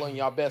pile on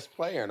y'all best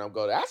player, and I'm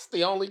going, that's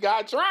the only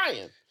guy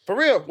trying. For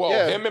real.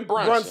 Well, him and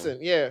Brunson.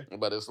 Yeah.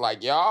 But it's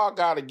like, y'all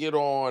got to get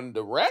on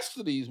the rest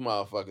of these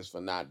motherfuckers for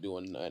not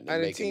doing nothing.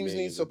 And the teams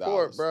need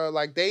support, bro.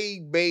 Like,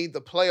 they made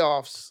the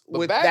playoffs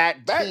with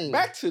that team.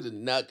 Back to the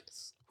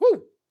Nuggets.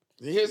 Woo.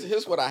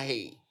 Here's what I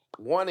hate.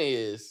 One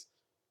is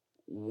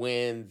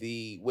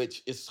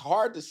which it's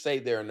hard to say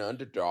they're an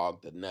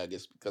underdog, the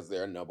Nuggets, because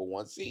they're a number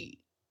one seed.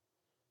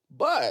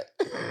 But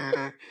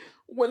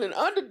when an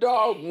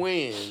underdog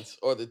wins,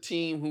 or the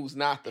team who's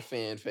not the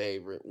fan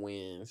favorite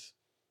wins,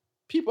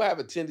 people have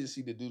a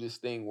tendency to do this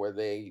thing where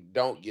they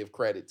don't give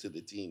credit to the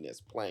team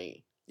that's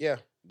playing. Yeah.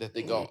 That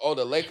they go, oh,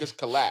 the Lakers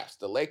collapsed.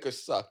 The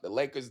Lakers suck. The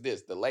Lakers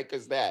this. The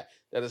Lakers that.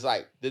 That is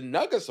like, the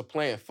Nuggets are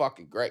playing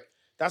fucking great.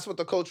 That's what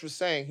the coach was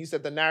saying. He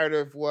said the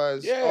narrative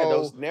was,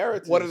 those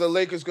narratives. What are the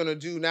Lakers going to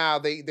do now?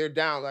 They're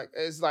down. Like,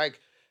 it's like,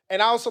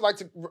 and I also like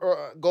to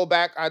go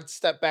back. I'd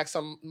step back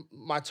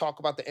my talk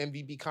about the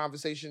MVP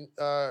conversation.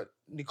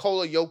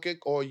 Nikola Jokic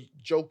or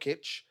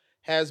Jokic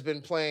has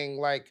been playing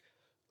like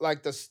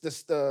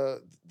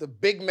the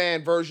big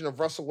man version of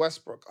Russell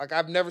Westbrook. Like,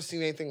 I've never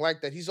seen anything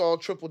like that. He's all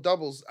triple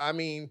doubles. I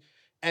mean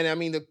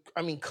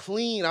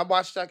clean. I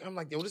watched that. I'm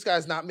like, yo, this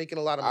guy's not making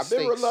a lot of mistakes.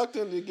 I've been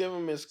reluctant to give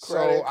him his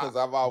credit because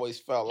I've always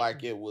felt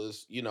like it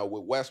was,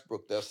 with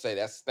Westbrook, they'll say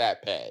that's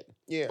stat pad.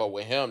 Yeah. But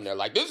with him, they're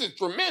like, this is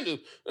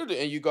tremendous.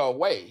 And you go,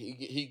 wait,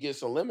 he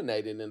gets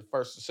eliminated in the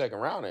first or second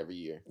round every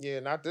year.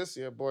 Yeah, not this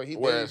year, boy.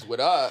 Whereas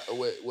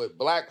with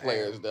black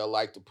players, they'll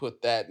like to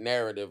put that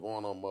narrative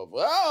on them of,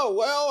 oh,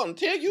 well,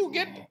 until you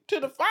get to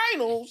the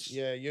finals.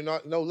 Yeah, you're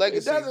not, no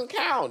legacy. It doesn't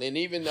count. And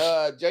even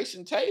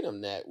Jason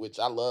Tatum, which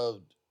I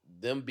loved,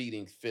 them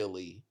beating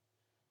Philly,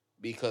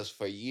 because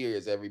for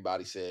years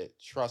everybody said,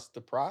 trust the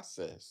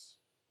process.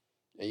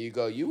 And you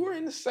go, you were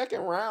in the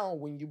second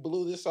round when you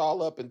blew this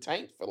all up and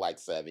tanked for like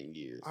 7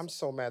 years. I'm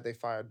so mad they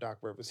fired Doc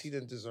Rivers. He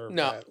didn't deserve that.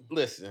 No,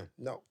 listen.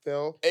 No,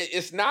 Phil.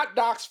 It's not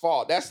Doc's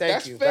fault. That's fair.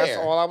 That's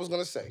all I was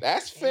going to say.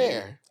 That's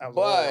fair. That was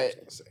all I was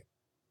going to say.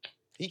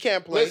 He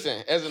can't play.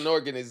 Listen, as an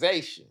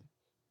organization,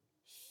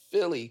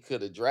 Philly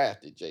could have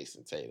drafted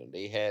Jason Tatum.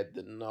 They had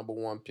the number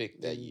 1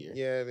 pick that year.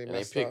 Yeah, they And they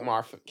messed picked up.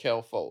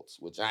 Markelle Fultz,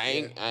 which I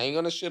ain't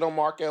gonna shit on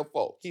Markelle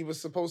Fultz. He was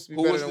supposed to be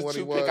Who better was than the what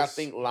he 2 was. pick? I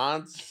think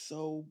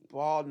Lonzo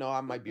Ball. No,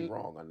 I might be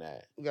wrong on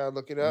that. We gotta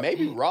look it up.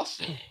 Maybe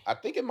Russell. I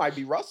think it might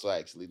be Russell,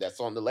 actually, that's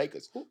on the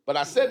Lakers. But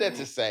I said that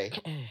to say,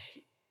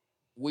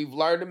 we've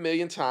learned a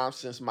million times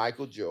since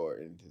Michael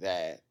Jordan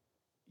that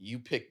you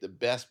pick the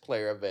best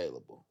player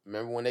available.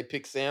 Remember when they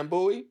picked Sam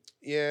Bowie?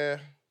 Yeah.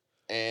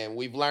 And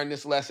we've learned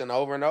this lesson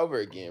over and over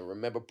again.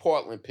 Remember,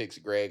 Portland picks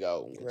Greg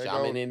Oden, which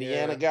I'm an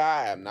Indiana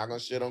guy. I'm not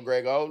going to shit on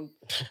Greg Oden,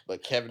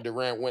 but Kevin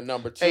Durant went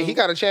number 2. Hey, he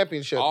got a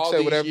championship. All Say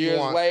these whatever years you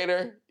want.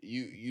 later,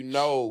 you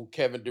know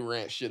Kevin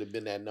Durant should have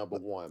been that number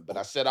 1. But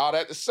I said all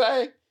that to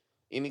say,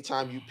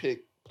 anytime you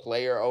pick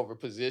player over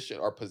position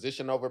or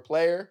position over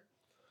player,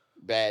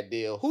 bad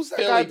deal. Who's that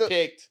Philly guy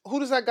picked Who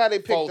does that guy they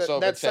picked? Fultz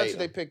over That center Tatum.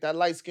 they picked, that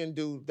light-skinned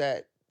dude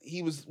that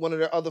he was one of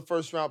their other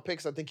first-round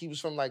picks. I think he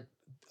was from like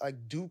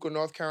Duke or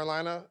North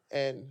Carolina.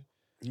 And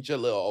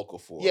Jaleel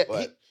Okafor. yeah,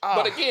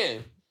 but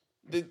again,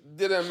 it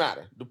didn't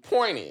matter. The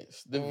point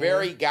is, the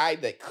very guy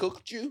that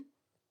cooked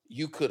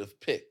you could have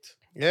picked.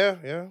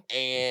 Yeah.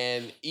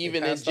 And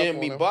even in passed up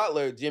Jimmy on him.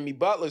 Butler, Jimmy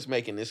Butler's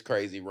making this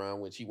crazy run,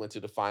 which he went to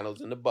the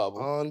finals in the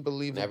bubble.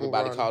 Unbelievable. And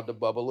everybody run. called the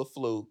bubble a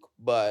fluke,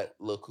 but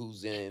look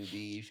who's in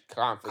the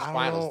conference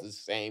finals the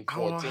same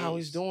 14. I don't know how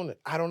he's doing it.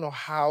 I don't know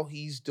how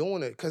he's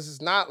doing it because it's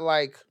not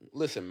like.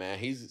 Listen, man,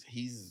 he's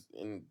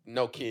and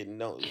no kid,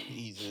 no,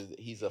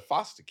 he's a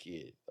foster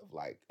kid of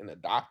like an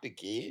adopted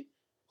kid.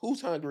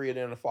 Who's hungrier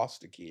than a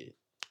foster kid?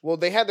 Well,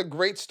 they had the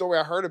great story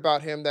I heard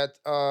about him that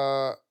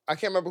I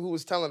can't remember who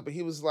was telling it, but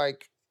he was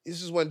like,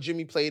 this is when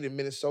Jimmy played in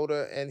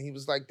Minnesota, and he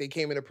was like, they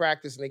came into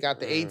practice and they got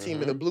the A team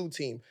and the blue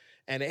team,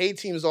 and the A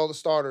team is all the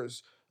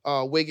starters.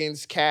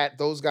 Wiggins, Cat,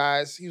 those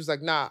guys. He was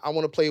like, nah, I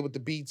want to play with the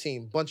B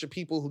team. Bunch of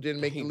people who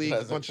didn't make the league,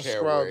 a bunch of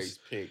scrubs.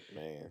 Picked,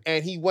 man.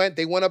 And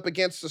they went up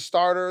against the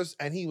starters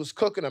and he was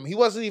cooking them. He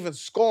wasn't even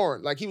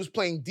scoring. Like he was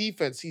playing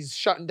defense. He's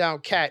shutting down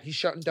Cat. He's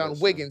shutting down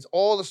Wiggins.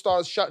 All the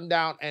stars shutting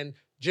down, and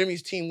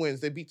Jimmy's team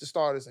wins. They beat the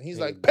starters. And he's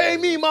like, pay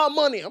me my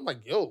money. I'm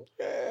like, yo.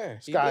 Yeah.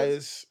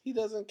 He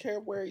doesn't care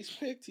where he's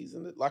picked.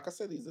 Like I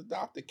said, he's an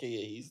adopted kid.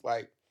 He's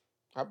like,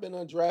 I've been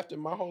undrafted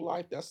my whole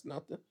life. That's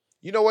nothing.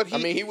 You know what?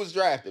 He was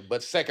drafted,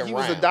 but second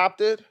round. He was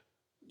adopted?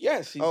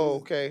 Yes.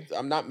 Okay.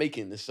 I'm not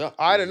making this up.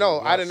 I didn't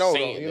know. Though.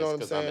 You know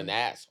what I'm saying? I'm an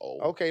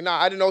asshole. Okay,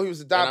 I didn't know he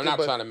was adopted. And I'm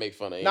not trying to make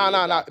fun of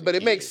No. But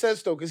it makes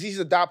sense though, because he's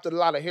adopted a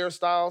lot of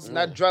hairstyles, and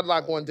that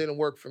dreadlock one didn't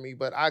work for me.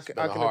 But I can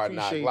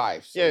appreciate.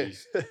 Life. So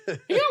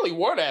he only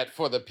wore that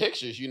for the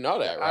pictures. You know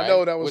that, right? I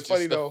know that was Which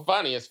funny is the though.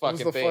 Funniest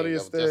fucking thing.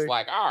 Funniest Just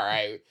like, all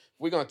right,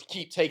 we're going to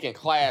keep taking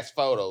class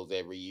photos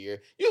every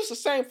year. Use the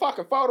same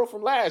fucking photo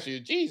from last year.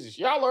 Jesus,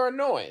 y'all are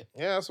annoying.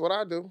 Yeah, that's what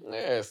I do.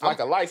 Yeah, it's like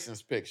a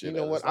license picture. You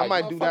know what? Like, I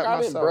might do that myself.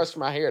 I didn't brush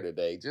my hair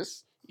today.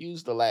 Just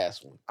use the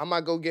last one. I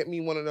might go get me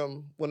one of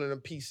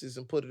them pieces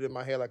and put it in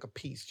my hair like a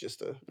piece just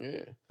to.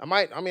 Yeah.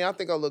 I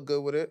think I'll look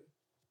good with it.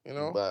 You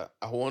know? But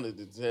I wanted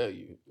to tell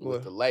you,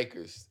 with the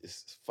Lakers,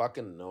 it's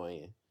fucking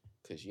annoying.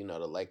 Because, the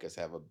Lakers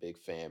have a big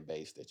fan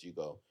base that you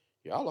go,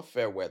 y'all are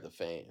fair weather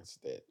fans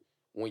that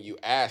when you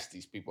ask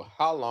these people,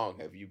 how long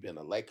have you been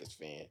a Lakers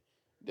fan?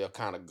 They'll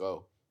kind of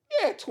go,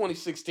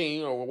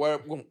 2016 or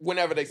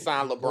whenever they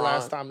signed LeBron. The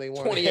last time they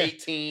won.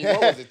 2018.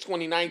 What was it,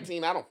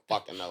 2019? I don't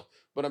fucking know.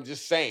 But I'm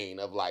just saying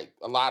of like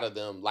a lot of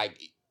them,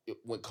 like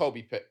when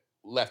Kobe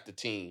left the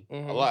team,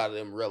 a lot of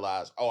them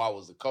realized, I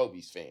was a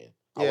Kobe's fan.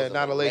 Yeah,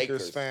 not a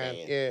Lakers fan.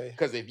 Yeah.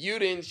 Because if you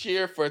didn't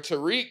cheer for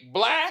Tariq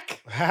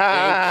Black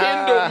and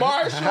Kendall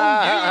Marshall,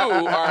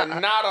 you are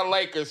not a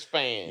Lakers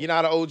fan. You're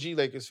not an OG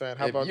Lakers fan.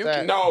 How about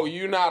that? No,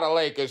 you're not a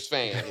Lakers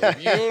fan.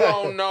 If you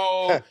don't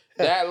know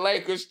that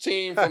Lakers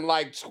team from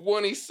like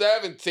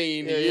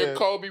 2017, the year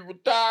Kobe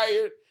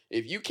retired,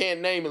 if you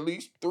can't name at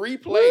least 3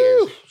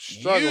 players,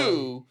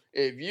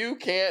 if you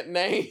can't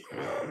name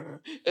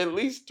at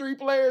least 3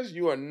 players,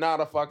 you are not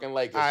a fucking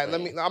Lakers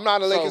fan. I'm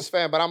not a Lakers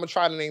fan, but I'm going to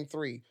try to name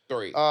 3.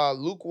 3.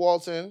 Luke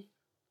Walton.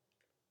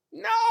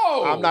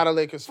 No. I'm not a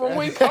Lakers fan. From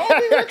when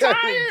Kobe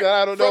retired?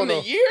 I don't know. From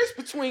the years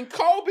between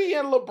Kobe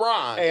and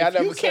LeBron. Hey,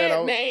 if you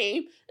can't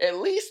name at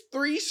least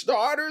 3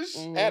 starters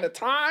at a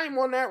time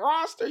on that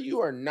roster,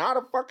 you are not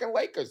a fucking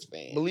Lakers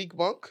fan. Malik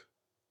Monk?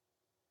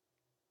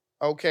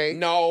 Okay.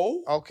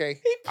 No. Okay.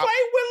 He played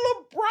with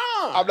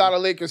LeBron. I'm not a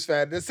Lakers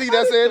fan. See,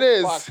 that's what it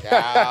is. Fuck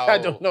out. I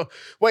don't know.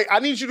 Wait, I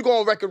need you to go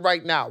on record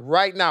right now.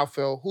 Right now,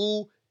 Phil.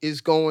 Who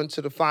is going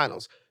to the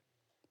finals?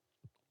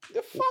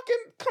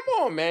 Come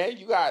on, man.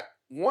 You got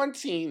one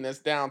team that's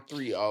down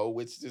 3-0,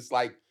 which is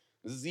like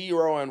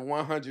 0 and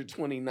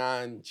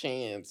 129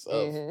 chance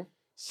of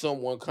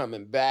someone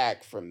coming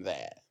back from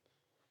that.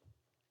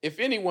 If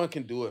anyone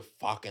can do it,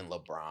 fucking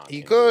LeBron.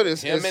 He could.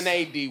 Him and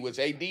AD, which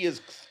AD is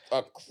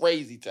a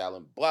crazy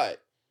talent, but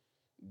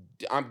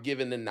I'm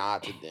giving the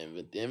nod to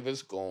Denver.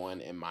 Denver's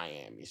going and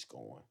Miami's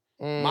going.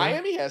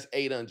 Miami has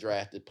 8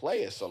 undrafted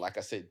players. So like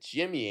I said,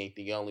 Jimmy ain't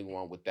the only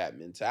one with that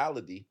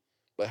mentality.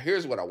 But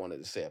here's what I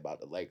wanted to say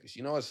about the Lakers.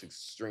 You know what's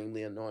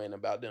extremely annoying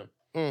about them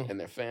and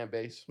their fan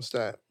base? What's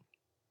that?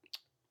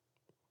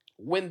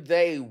 when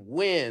they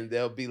win,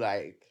 they'll be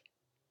like,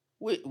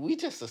 we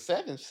just a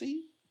 7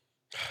 seed.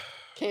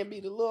 Can't be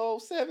the little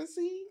old 7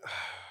 seed.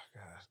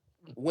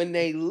 When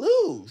they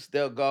lose,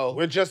 they'll go,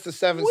 We're just the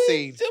 7th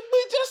seed.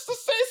 We just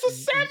it's a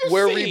 7 seed.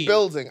 We're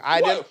rebuilding.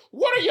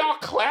 What are y'all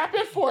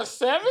clapping for a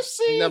 7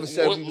 seed? Never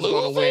said we was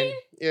going to win.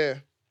 Yeah.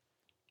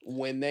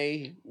 When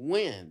they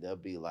win, they'll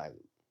be like,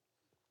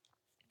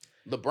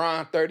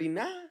 LeBron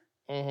 39.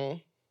 Mm-hmm.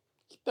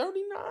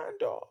 39,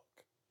 dog.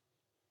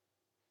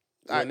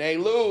 When they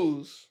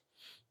lose,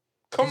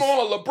 come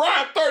on,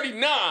 LeBron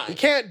 39. He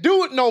can't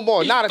do it no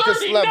more. He's not at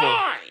 39. This level.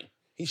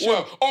 He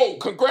should. Well,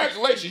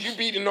 congratulations, you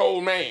beat an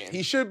old man.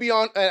 He should be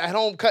at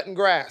home cutting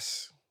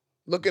grass,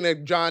 looking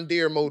at John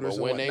Deere motors.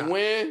 But when and they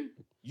win,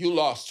 you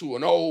lost to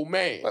an old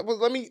man. But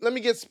let me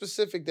get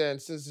specific then,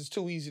 since it's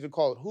too easy to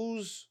call it.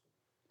 Who's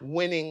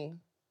winning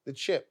the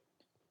chip?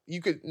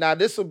 You could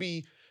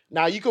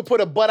you could put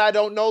a "but I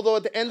don't know" though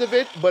at the end of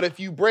it. But if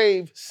you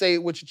brave, say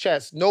it with your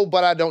chest. No,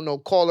 but I don't know.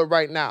 Call it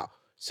right now.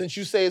 Since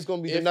you say it's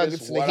going to be the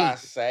Nuggets and the Heat. What I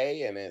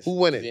say, and it's who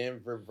winning?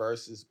 Denver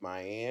versus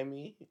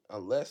Miami.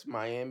 Unless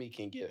Miami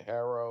can get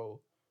Harrow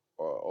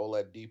or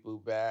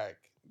Oladipo back,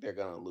 they're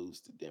going to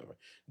lose to Denver.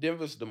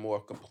 Denver's the more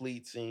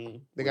complete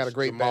team. They got a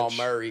great Jamal bench.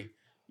 Murray.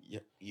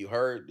 You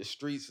heard the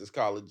streets is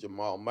calling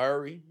Jamal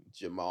Murray,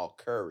 Jamal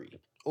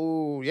Curry.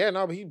 Oh yeah,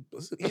 no, but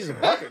he's a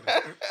bucket.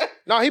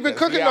 No, he been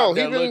cooking though.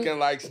 He been looking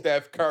like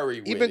Steph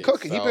Curry. He been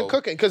cooking. He been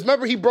cooking. Because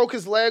remember, he broke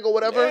his leg or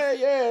whatever.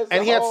 Yeah.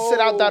 And he had to sit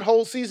out that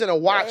whole season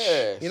and watch.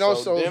 Yeah, you know,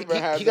 so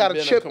he got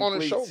a chip on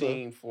his shoulder.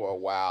 Team for a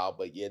while,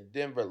 but yeah,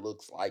 Denver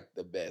looks like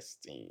the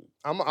best team.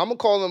 I'm gonna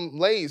call him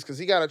Lays because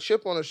he got a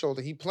chip on his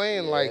shoulder. He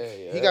playing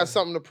he got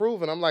something to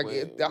prove, and I'm like,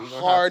 the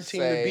hard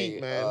team to beat,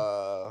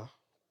 man.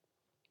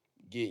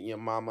 Getting your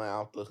mama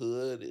out the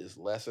hood is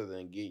lesser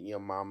than getting your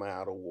mama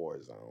out of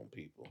war zone,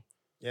 people.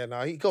 Yeah,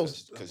 no, he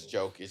goes because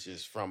Jokic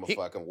is from a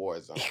fucking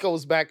war zone. He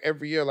goes back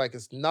every year like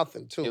it's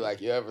nothing too. You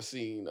you ever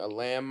seen a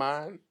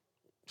landmine?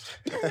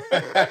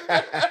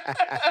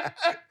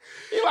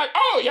 You're like,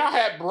 oh, y'all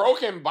had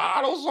broken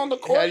bottles on the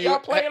court y'all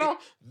playing on?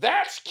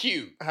 That's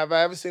cute. Have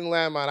I ever seen a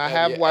landmine? I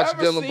have watched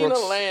Dylan Brooks.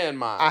 A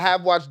landmine? I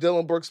have watched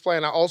Dylan Brooks play,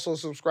 and I also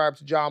subscribe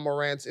to John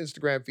Morant's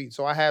Instagram feed,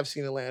 so I have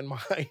seen a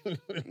landmine.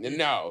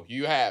 No,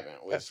 you haven't.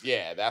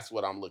 That's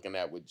what I'm looking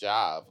at with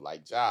Ja.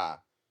 Like, Ja,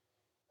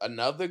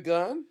 another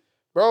gun?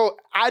 Bro,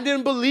 I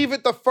didn't believe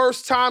it the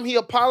first time he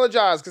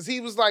apologized because he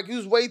was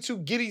way too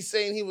giddy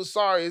saying he was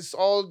sorry. It's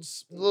all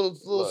little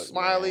Look,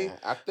 smiley. Man,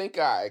 I think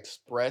I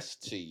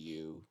expressed to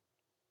you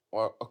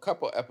a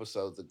couple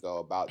episodes ago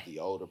about the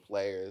older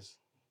players.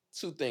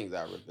 2 things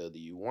I revealed to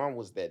you. One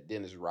was that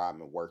Dennis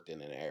Rodman worked in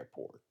an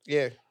airport.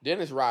 Yeah.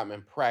 Dennis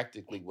Rodman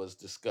practically was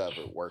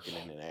discovered working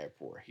in an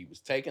airport. He was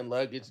taking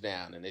luggage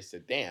down and they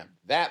said, damn,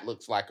 that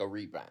looks like a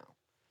rebound.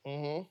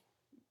 Mm-hmm.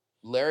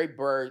 Larry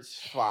Bird's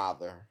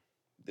father...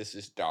 This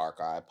is dark.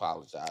 I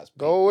apologize.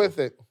 People. Go with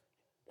it.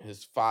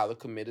 His father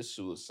committed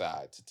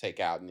suicide to take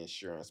out an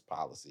insurance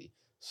policy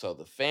so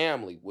the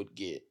family would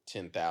get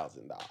 $10,000.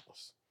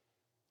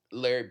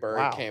 Larry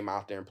Bird came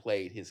out there and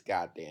played his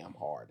goddamn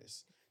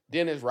hardest.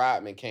 Dennis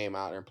Rodman came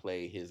out and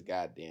played his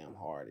goddamn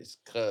hardest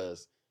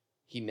because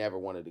he never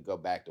wanted to go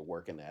back to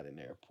working at an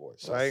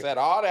airport. So I said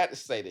all that to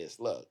say this.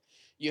 Look,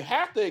 you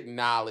have to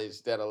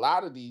acknowledge that a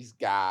lot of these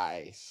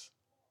guys,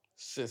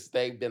 since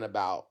they've been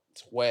about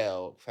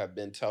 12, have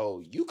been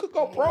told, you could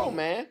go pro,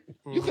 man.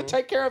 Mm-hmm. You could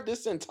take care of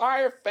this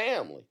entire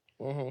family,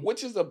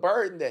 which is a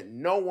burden that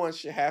no one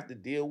should have to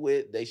deal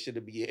with. They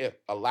should be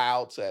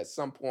allowed to, at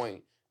some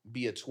point,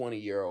 be a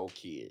 20-year-old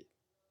kid.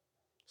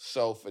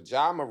 So for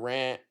Ja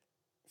Morant,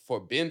 for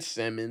Ben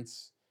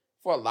Simmons,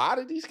 for a lot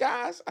of these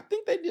guys, I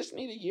think they just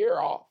need a year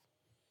off.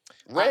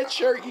 Red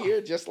shirt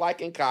year, just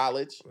like in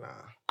college. Nah.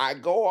 I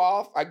go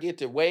off, I get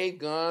to wave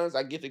guns,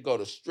 I get to go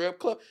to strip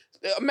club.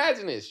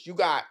 Imagine this, you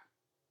got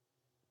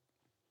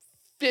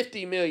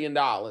 $50 million,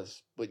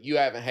 but you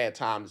haven't had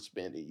time to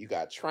spend it. You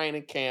got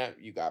training camp,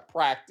 you got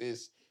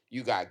practice,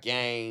 you got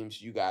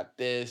games, you got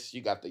this,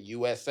 you got the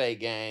USA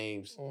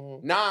games.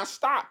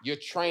 Non-stop, you're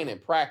training,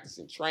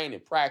 practicing.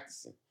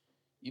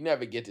 You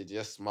never get to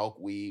just smoke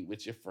weed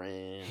with your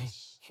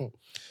friends.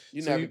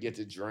 You never get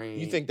to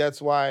drink. You think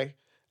that's why?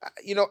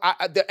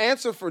 The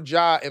answer for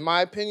Ja, in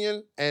my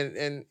opinion,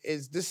 and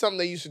is this something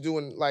they used to do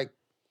in like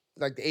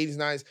the 80s,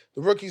 90s?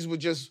 The rookies would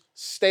just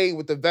stay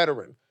with the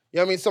veteran. You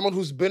know what I mean? Someone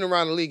who's been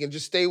around the league and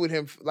just stay with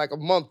him for like a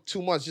month,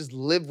 2 months, just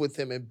live with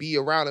him and be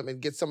around him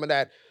and get some of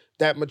that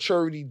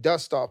maturity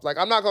dust off. Like,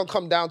 I'm not going to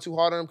come down too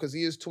hard on him because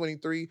he is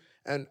 23.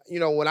 And,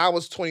 when I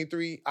was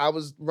 23, I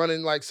was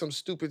running like some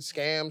stupid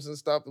scams and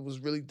stuff. It was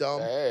really dumb.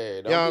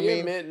 Hey, don't be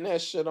admitting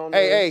that shit on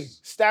Hey,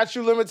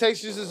 statute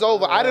limitations is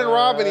over. I didn't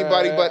rob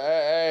anybody, but...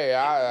 Hey,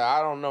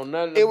 I don't know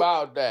nothing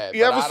about that.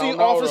 You ever seen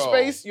Office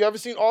Space? You ever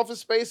seen Office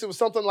Space? It was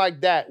something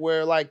like that,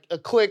 where like a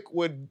click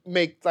would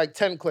make like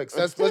 10 clicks.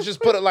 Let's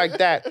just put it like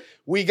that.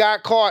 We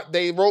got caught.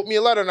 They wrote me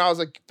a letter, and I was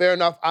like, fair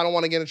enough. I don't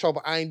want to get in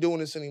trouble. I ain't doing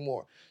this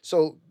anymore.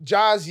 So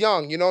Ja's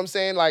young, you know what I'm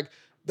saying? Like,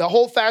 The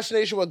whole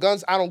fascination with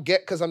guns, I don't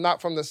get because I'm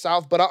not from the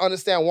South, but I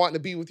understand wanting to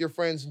be with your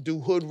friends and do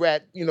hood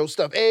rat,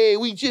 stuff. Hey,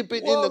 we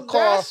jipping in the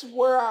car. That's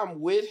where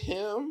I'm with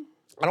him.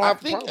 I don't have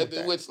a problem with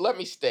that. Which, let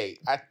me state,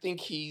 I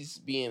think he's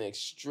being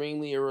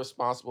extremely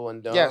irresponsible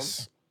and dumb.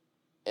 Yes.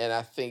 And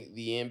I think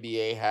the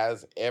NBA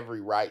has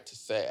every right to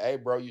say, hey,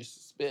 bro, you're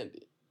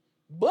suspended.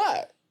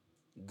 But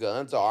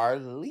guns are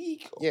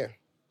legal. Yeah.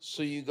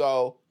 So you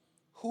go,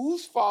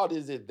 whose fault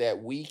is it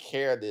that we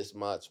care this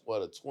much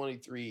what a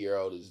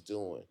 23-year-old is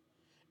doing?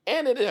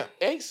 And it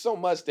ain't so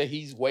much that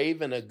he's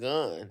waving a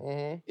gun.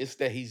 Mm-hmm. It's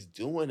that he's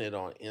doing it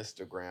on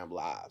Instagram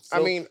Live.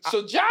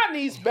 So, Ja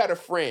needs better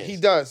friends. He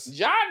does.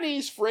 Ja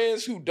needs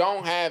friends who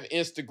don't have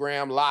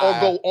Instagram Or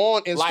Live. go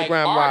on Instagram like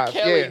Live. R.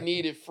 Kelly Yeah.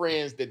 needed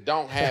friends that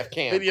don't have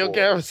camcorders. Video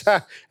cameras.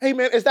 Hey,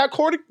 man, is that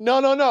recording? No.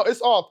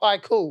 It's off. All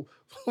right, cool.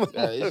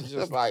 It's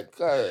just like,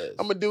 cuz.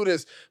 I'm gonna do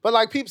this. But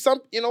like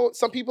some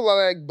people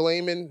are like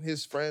blaming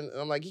his friend.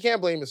 And I'm like, you can't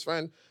blame his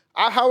friend.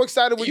 How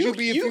excited would you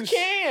be if you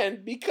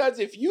can, because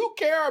if you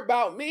care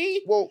about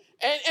me, well,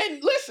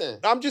 and listen,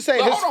 I'm just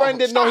saying his friend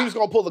didn't know he was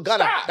gonna pull the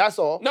gun out. That's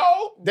all.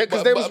 No,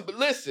 but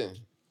listen,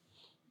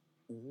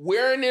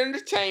 we're in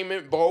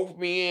entertainment, both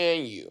me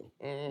and you.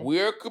 Mm-hmm.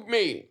 We're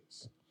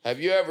comedians. Have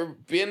you ever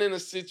been in a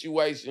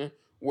situation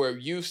where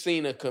you've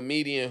seen a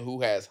comedian who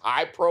has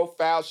high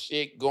profile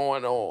shit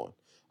going on?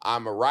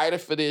 I'm a writer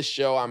for this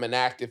show. I'm an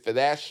actor for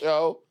that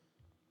show.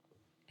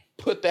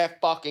 Put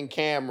that fucking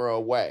camera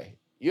away.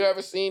 You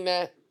ever seen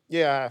that?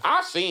 Yeah,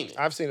 I've seen it.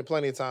 I've seen it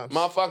plenty of times.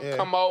 Motherfucker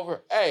come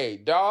over. Hey,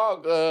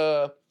 dog,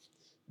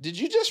 did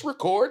you just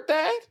record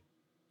that?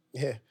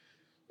 Yeah.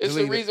 It's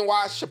the reason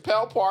why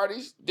Chappelle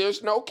parties,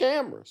 there's no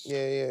cameras.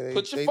 Yeah.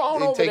 Put your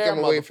phone over there,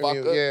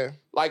 motherfucker. Yeah.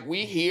 Like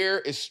we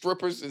here, it's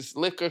strippers, it's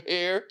liquor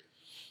here.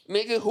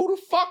 Nigga, who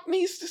the fuck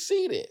needs to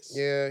see this?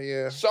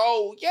 Yeah.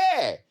 So,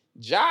 yeah,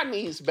 Ja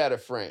needs better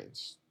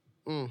friends.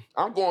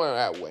 I'm going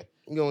that way.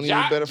 You don't need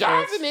better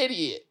friends? Ja's an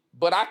idiot,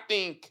 but I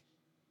think,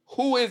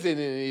 who isn't an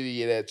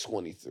idiot at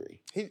 23?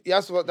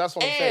 That's what I'm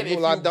saying.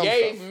 And if you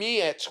gave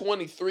me at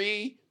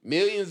 23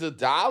 millions of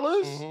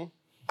dollars,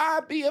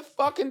 I'd be a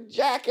fucking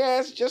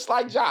jackass just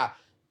like Ja.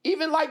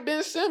 Even like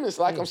Ben Simmons,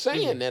 like I'm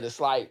saying that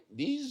it's like,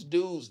 these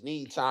dudes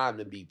need time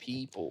to be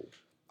people.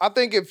 I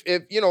think if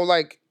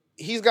like,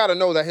 he's got to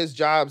know that his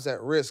job's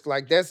at risk.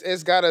 Like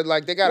it's got to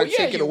they got to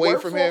take it away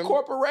from him.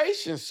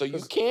 Corporations, so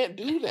you can't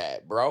do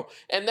that, bro.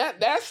 And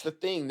that's the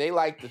thing. They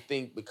like to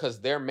think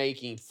because they're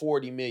making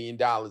 $40 million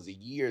a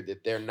year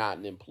that they're not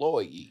an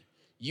employee.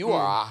 You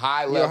are a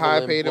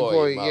high paid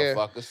employee,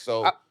 motherfucker. Yeah.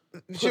 So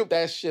put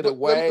that shit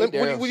away.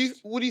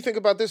 What do you think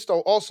about this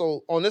though?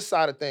 Also on this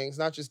side of things,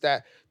 not just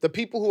that, the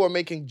people who are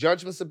making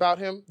judgments about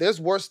him,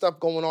 there's worse stuff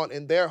going on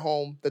in their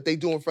home that they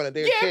do in front of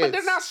their kids. Yeah, but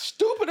they're not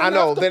stupid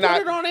enough to put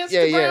it on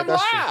Instagram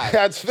Live.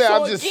 That's fair.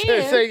 So I'm just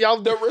saying,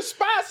 y'all. The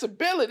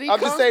responsibility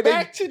comes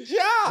back to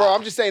Ja. Bro,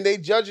 I'm just saying they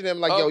judging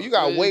him like, yo, you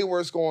got way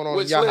worse going on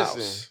in your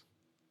house.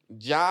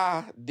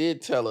 Ja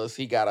did tell us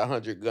he got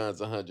 100 guns,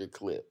 100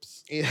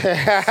 clips.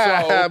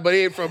 Yeah, but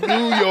he ain't from New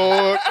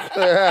York.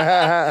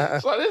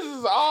 So this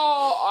is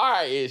all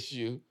our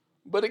issue.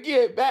 But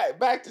again,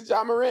 back to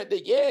Ja Morant,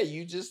 that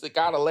you just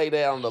gotta lay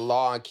down the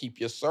law and keep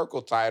your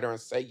circle tighter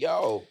and say,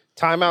 yo,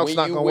 timeout's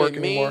not gonna work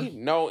anymore.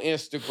 No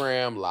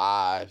Instagram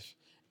Live.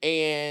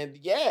 And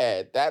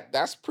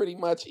that's pretty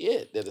much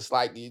it. That it's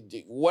like,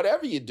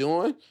 whatever you're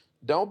doing,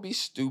 don't be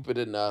stupid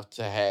enough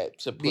to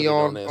put it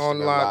on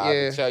Instagram Live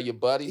and tell your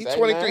buddies. He's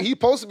 23. Man, he's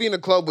supposed to be in the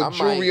club with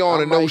jewelry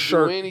on and no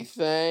shirt. Do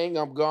anything.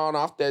 I'm going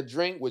off that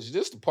drink, which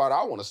this is the part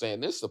I want to say,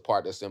 and this is the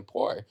part that's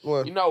important.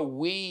 What?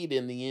 Weed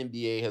in the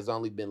NBA has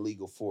only been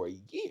legal for a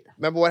year.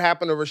 Remember what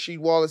happened to Rasheed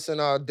Wallace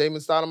and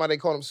Damon Stoudemire? They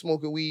called him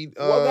smoking weed.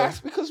 Well,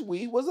 that's because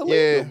weed was illegal.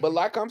 Yeah. But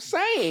like I'm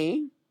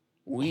saying,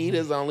 weed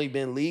has only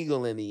been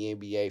legal in the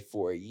NBA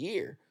for a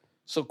year.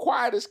 So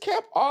quiet as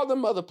kept, all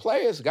them other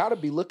players got to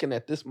be looking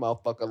at this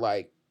motherfucker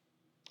like,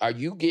 are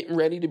you getting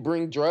ready to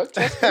bring drug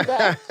testing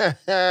back?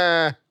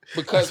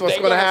 Because they're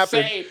going to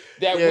say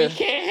that we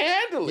can't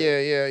handle it.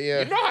 Yeah.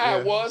 You know how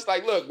it was?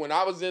 Like, look, when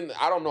I was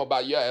I don't know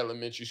about your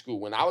elementary school.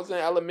 When I was in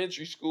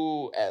elementary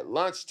school, at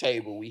lunch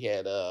table, we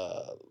had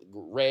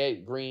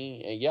red,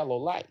 green, and yellow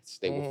lights.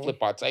 They would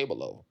flip our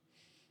table over.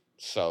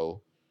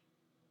 So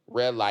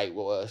red light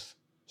was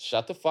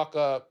shut the fuck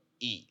up,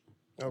 eat.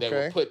 Okay. They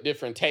would put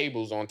different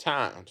tables on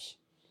times.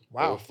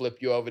 Wow. They would flip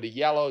you over to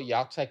yellow.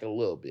 Y'all take a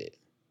little bit.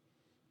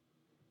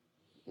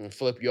 And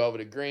flip you over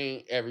to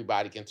green.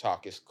 Everybody can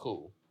talk. It's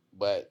cool.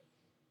 But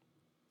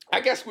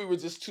I guess we were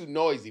just too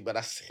noisy. But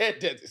I said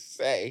that to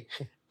say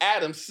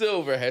Adam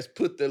Silver has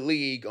put the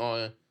league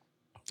on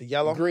the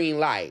yellow green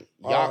light.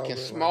 Y'all can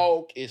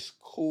smoke. It's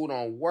cool.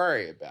 Don't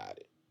worry about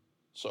it.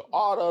 So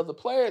all the other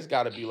players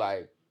got to be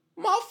like,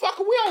 motherfucker,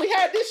 we only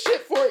had this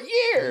shit for a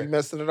year. You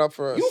messing it up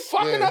for us. You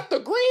fucking up the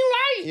green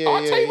light.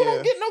 Our table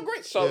don't get no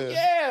green. So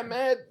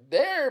man,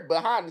 they're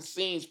behind the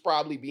scenes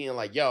probably being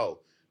like, yo,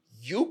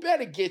 you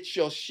better get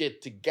your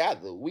shit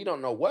together. We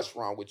don't know what's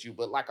wrong with you,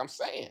 but like I'm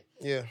saying,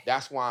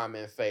 that's why I'm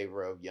in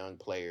favor of young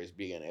players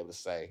being able to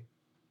say,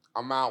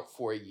 I'm out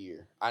for a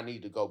year. I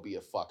need to go be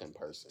a fucking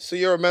person. So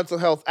you're a mental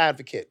health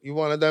advocate. You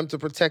wanted them to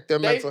protect their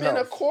They've mental been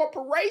health. a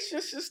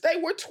corporation since they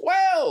were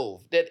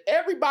 12. That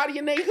everybody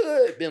in their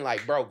hood been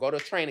like, bro, go to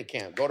training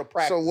camp, go to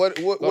practice. So what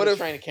go to if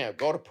training camp,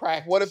 go to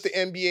practice. what if the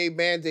NBA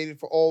mandated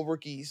for all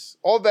rookies,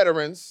 all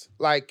veterans,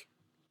 like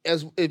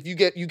as if you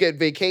get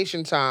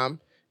vacation time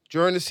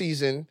during the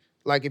season,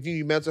 like if you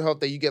need mental health,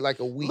 that you get like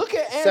a week, Look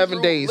at Andrew,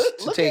 7 days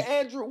to look take. at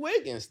Andrew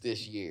Wiggins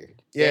this year.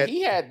 Yeah.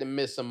 He had to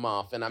miss a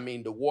month. And I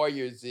mean, the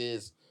Warriors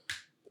is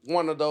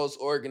one of those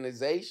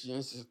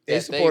organizations They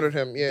that supported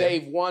him. Yeah,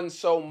 they've won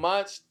so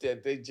much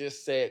that they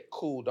just said,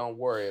 cool, don't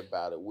worry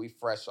about it. We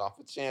fresh off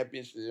a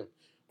championship.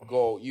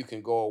 You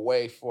can go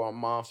away for a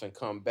month and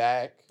come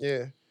back.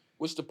 yeah.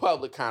 Which the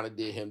public kind of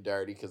did him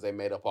dirty because they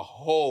made up a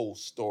whole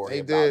story They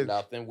about did.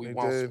 nothing. We They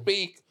won't did.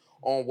 speak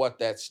on what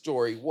that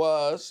story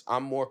was.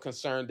 I'm more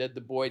concerned that the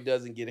boy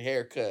doesn't get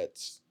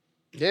haircuts.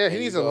 Yeah, he There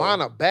needs you a go.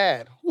 lineup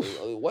bad.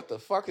 What the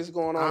fuck is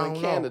going I on in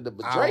don't know. Canada?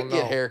 But I Drake don't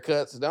get know.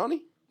 haircuts, don't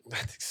he? I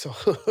think so.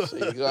 So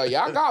you go,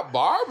 y'all got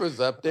barbers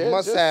up there.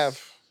 Must Just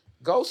have.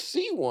 Go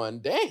see one.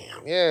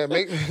 Damn. Yeah,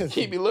 make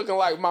He be looking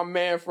like my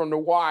man from The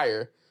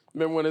Wire.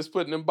 Remember when it's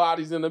putting them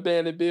bodies in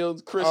abandoned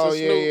buildings? Chris Oh, and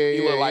yeah, Snoop. yeah,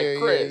 he look yeah, like yeah,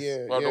 Chris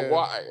yeah, from yeah. The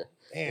Wire.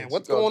 Man, And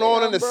what's you go, going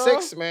on in the "Damn, bro."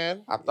 six,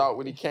 man? I thought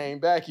when he came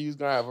back, he was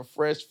gonna have a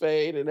fresh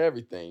fade and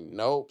everything.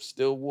 Nope,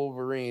 still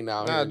Wolverine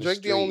out here. Nah, in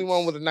Drake the the only one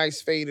with streets. a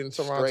nice fade in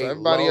Toronto. Straight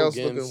Everybody else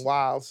Logans. looking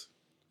wild.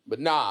 But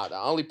nah, the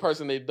only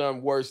person they've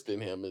done worse than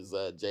him is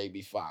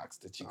JB Fox.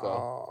 That you go.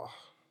 Oh,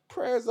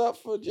 Prayers up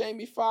for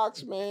Jamie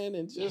Foxx, man,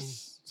 and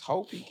just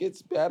hope he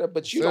gets better.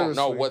 But you don't know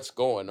Seriously. what's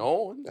going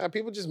on. yeah,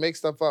 people just make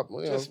stuff up.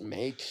 You know, Just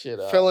make shit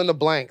up. fill in the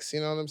blanks.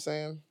 You know what I'm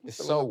saying? It's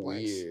Fill in so the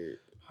blanks. weird.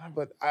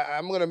 But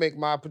I'm gonna make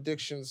my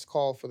predictions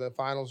call for the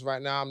finals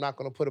right now. I'm not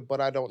gonna put it,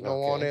 but I don't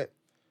know on Okay. it.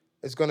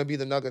 It's gonna be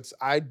the Nuggets.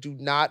 I do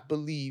not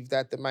believe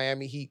that the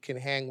Miami Heat can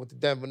hang with the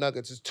Denver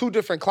Nuggets. It's two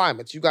different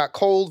climates. You got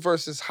cold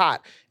versus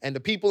hot, and the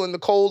people in the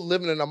cold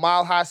living in a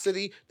mile-high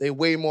city, they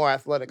way more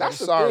athletic. That's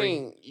I'm the sorry.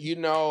 thing. You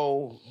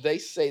know, they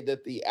say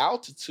that the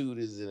altitude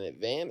is an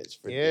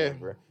advantage for Yeah.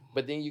 Denver.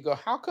 But then you go,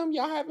 how come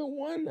y'all haven't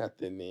won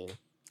nothing then?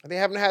 They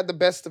haven't had the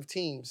best of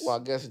teams. Well, I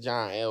guess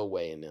John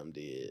Elway and them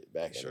did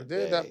back sure in the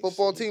did. day. That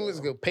football So team you is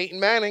go- good. Peyton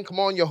Manning, come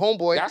on, your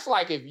homeboy. That's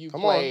like if you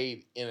Come on.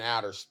 played in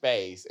outer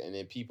space and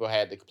then people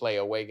had to play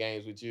away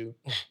games with you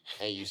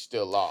and you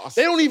still lost.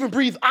 They don't even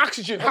breathe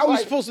oxygen. That's How are we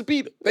like- supposed to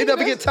beat them? They Nigga,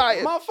 never get there's-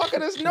 tired. Motherfucker,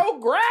 there's no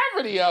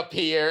gravity up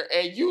here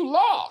and you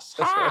lost.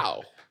 That's right.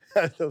 How?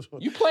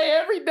 You play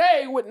every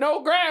day with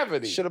no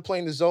gravity. Should have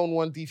played the zone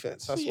 1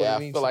 defense. That's yeah, what I it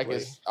needs feel to like play.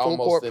 it's Full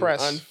almost court an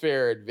press.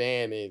 unfair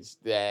advantage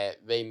that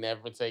they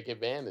never take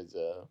advantage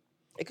of.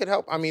 It could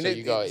help. I mean, so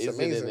you go, it's is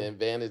amazing. it an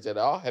advantage at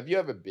all? Have you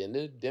ever been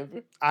to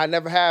Denver? I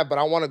never have, but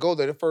I want to go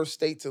there. The first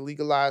state to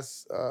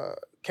legalize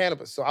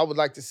cannabis. So I would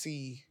like to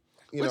see,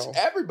 you Which know,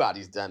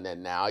 everybody's done that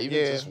now. Even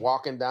Yeah. just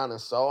walking down in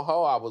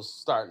Soho, I was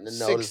starting to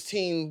notice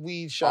 16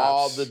 weed shops.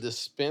 all the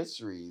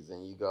dispensaries,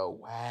 and you go,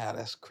 wow,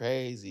 that's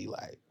crazy.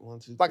 Like 1,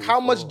 2, Like, 3, how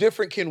much 4.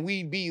 different can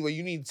weed be where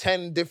you need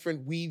 10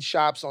 different weed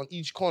shops on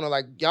each corner?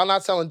 Like, y'all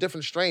not selling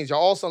different strains. Y'all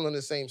all selling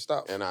the same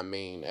stuff. And I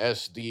mean,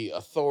 as the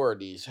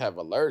authorities have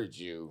alerted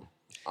you,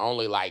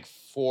 only like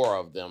 4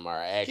 of them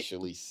are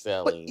actually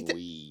selling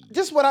weed.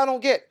 This is what I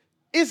don't get.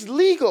 It's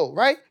legal,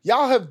 right?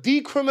 Y'all have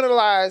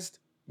decriminalized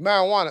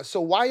marijuana.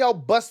 So why y'all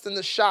busting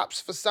the shops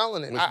for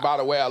selling it? Which, by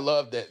the way, I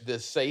love that the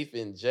safe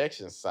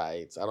injection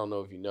sites. I don't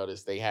know if you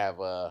noticed, they have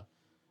a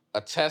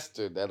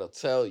tester that'll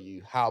tell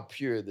you how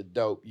pure the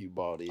dope you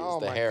bought is, Oh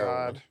the my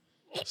heroin.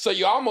 God. So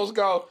you almost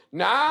go,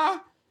 nah,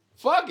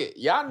 fuck it.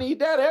 Y'all need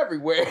that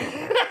everywhere.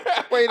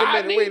 Wait a I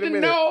minute, need wait a to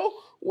minute. know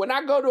when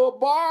I go to a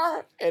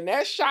bar and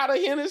that shot of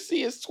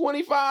Hennessy is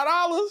 $25.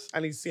 I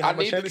need to see how I much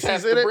need the Hennessy's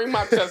tester. in it. Bring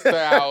my tester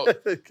out.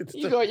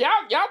 You go, y'all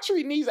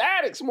treating these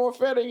addicts more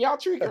fair than y'all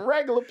treating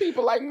regular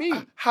people like me.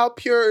 How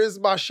pure is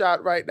my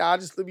shot right now?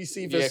 Just let me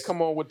see if Yeah, it's...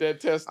 come on with that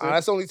tester.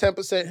 That's only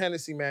 10%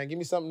 Hennessy, man. Give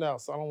me something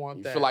else. I don't want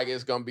You that. feel like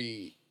it's gonna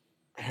be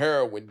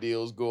heroin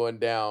deals going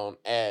down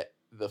at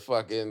the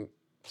fucking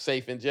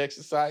safe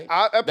injection site?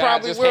 I That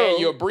probably just will. hand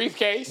you a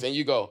briefcase and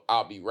you go,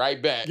 I'll be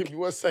right back. Give me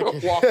 1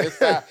 second. Walk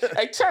inside.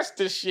 Hey, test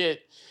this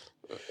shit.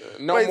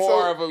 No Wait,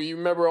 more so- of them. You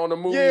remember on the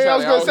movies? Yeah, how I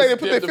was gonna say they always put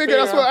dip their the finger.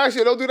 That's what out?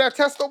 actually don't do that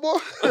test no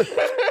more.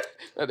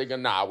 That they go,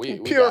 nah, we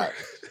Pure.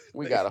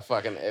 got a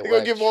fucking. They're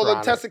gonna give them all the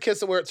electronic tester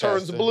kits where it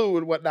turns tester. blue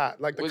and whatnot,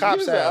 like the Which cops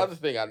here's the have. other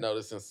thing I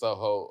noticed in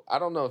Soho. I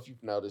don't know if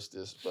you've noticed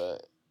this,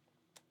 but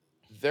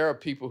there are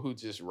people who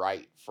just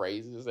write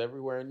phrases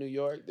everywhere in New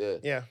York.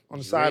 Yeah, on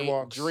the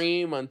sidewalks.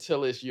 Dream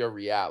until it's your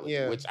reality.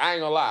 Yeah. Which I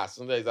ain't gonna lie,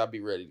 some days I'll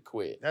be ready to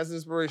quit. That's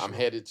inspirational. I'm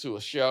headed to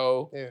a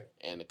show, Yeah.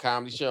 and the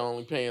comedy show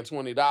only paying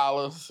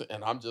 $20,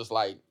 and I'm just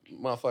like,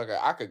 motherfucker,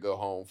 I could go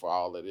home for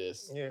all of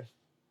this. Yeah.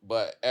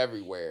 But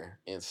everywhere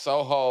in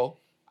Soho,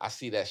 I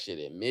see that shit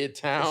in It's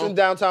in Midtown.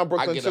 downtown I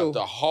Brooklyn get too. up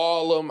to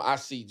Harlem. I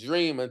see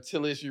Dream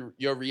until it's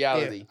your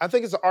reality. Yeah. I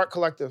think it's an art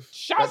collective.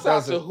 Shouts that out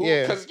does to it. who?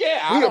 Yeah. Because We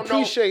I don't know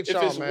appreciate if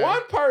y'all, it's man.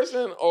 one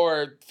person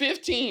or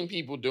 15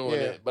 people doing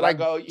Yeah. it. But Like, I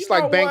go, it's know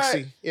like what?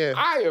 Banksy. Yeah.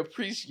 I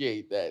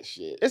appreciate that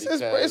shit.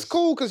 It's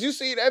cool because you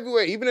see it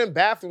everywhere, even in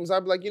bathrooms. I'd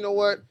be like, you know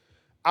what?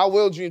 I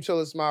will dream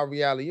till it's my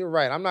reality. You're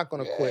right. I'm not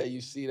gonna quit.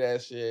 You see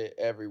that shit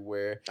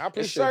everywhere. I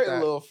appreciate certain that.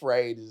 little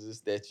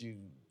phrases that you,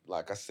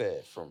 like I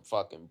said, from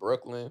fucking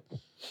Brooklyn,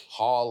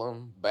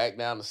 Harlem, back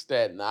down to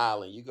Staten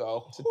Island. You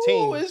go, It's a who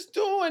team. is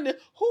doing it?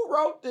 Who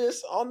wrote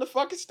this on the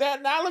fucking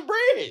Staten Island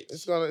Bridge?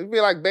 It'll be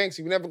like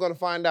Banksy. We're never gonna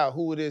find out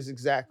who it is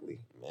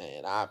exactly.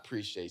 Man, I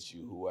appreciate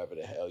you, whoever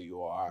the hell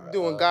you are. We're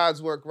doing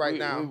God's work right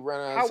now. We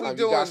run out How of we time.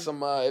 doing? You got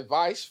some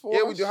advice for us?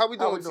 Yeah, we do. How we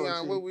doing,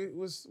 Tion?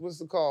 What's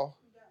the call?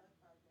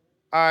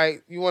 All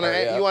right, you want to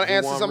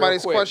answer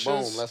somebody's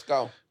questions? Boom, let's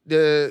go.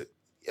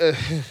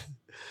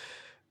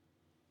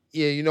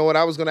 Yeah, you know what?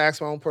 I was gonna ask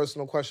my own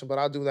personal question, but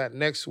I'll do that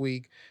next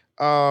week.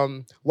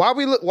 While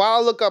I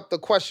look up the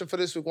question for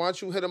this week, why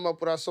don't you hit them up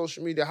with our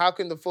social media? How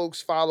can the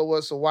folks follow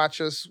us or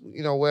watch us?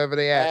 Wherever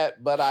they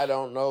at. But I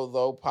don't know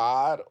though.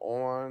 Pod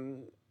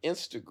on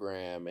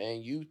Instagram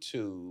and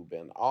YouTube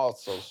and all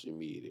social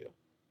media.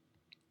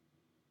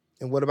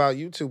 And what about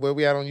YouTube? Where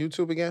we at on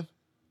YouTube again?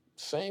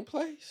 Same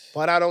place.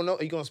 But I don't know.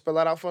 Are you gonna spell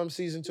that out for him?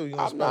 Season 2? You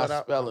gonna I'm spell not it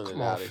out? spelling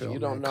Come it on, out. If Phil, you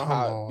don't man. know Come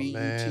how on,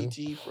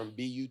 B-U-T-T from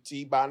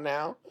B-U-T by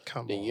now,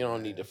 then you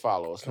don't need to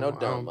follow us. Come no on, I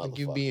dumb don't think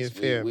you motherfuckers. being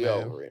fair, we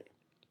man. over it.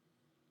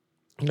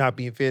 Not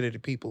being fair to the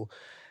people.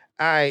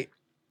 All right.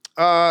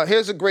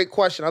 Here's a great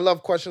question. I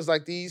love questions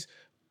like these.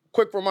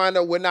 Quick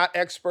reminder, we're not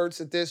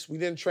experts at this. We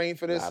didn't train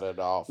for this. Not at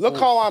all. Look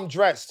how I'm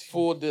dressed.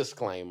 Full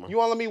disclaimer. You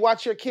want to let me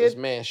watch your This kid?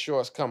 man's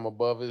shorts come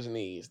above his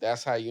knees.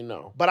 That's how you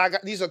know. But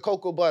these are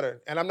cocoa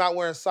butter, and I'm not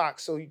wearing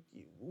socks. So if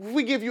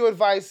we give you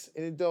advice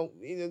and it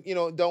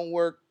don't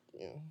work,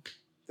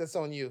 that's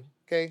on you.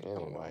 Okay?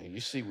 Anyway, you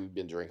see we've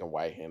been drinking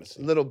white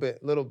Hennessy. Little bit.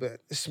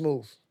 It's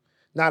smooth.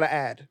 Not an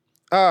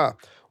ad.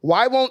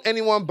 Why won't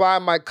anyone buy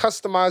my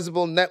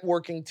customizable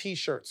networking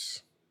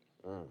t-shirts?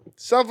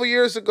 Several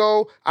years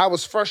ago, I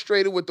was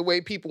frustrated with the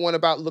way people went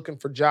about looking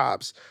for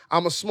jobs.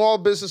 I'm a small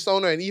business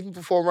owner, and even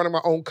before running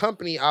my own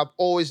company, I've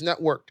always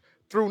networked.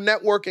 Through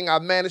networking,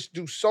 I've managed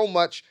to do so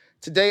much.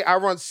 Today, I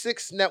run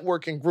 6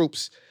 networking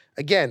groups.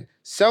 Again,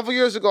 several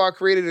years ago, I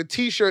created a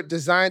t-shirt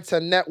designed to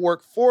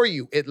network for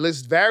you. It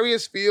lists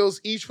various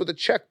fields, each with a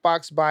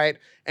checkbox by it,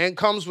 and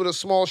comes with a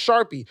small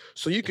Sharpie,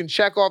 so you can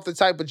check off the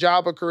type of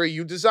job or career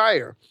you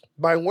desire.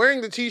 By wearing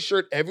the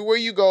t-shirt everywhere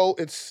you go,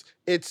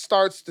 it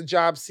starts the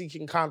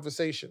job-seeking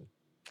conversation.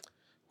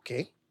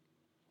 Okay.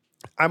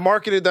 I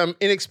marketed them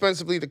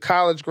inexpensively to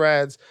college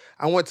grads.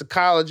 I went to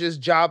colleges,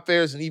 job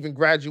fairs, and even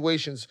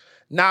graduations.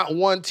 Not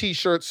one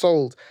t-shirt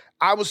sold.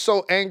 I was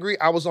so angry.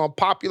 I was on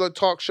popular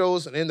talk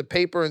shows and in the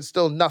paper and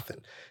still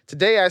nothing.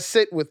 Today, I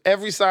sit with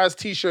every size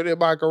t-shirt in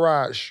my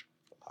garage.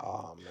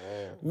 Oh,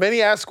 man.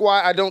 Many ask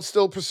why I don't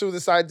still pursue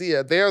this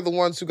idea. They are the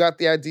ones who got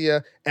the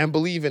idea and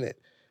believe in it.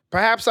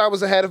 Perhaps I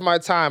was ahead of my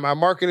time. I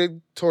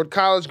marketed toward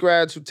college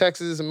grads who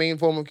text is a main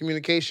form of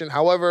communication.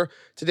 However,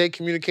 today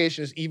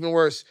communication is even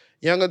worse.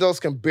 Young adults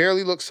can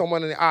barely look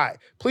someone in the eye.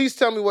 Please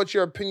tell me what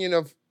your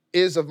opinion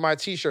is of my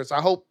t-shirts.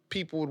 I hope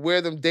people would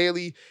wear them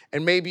daily,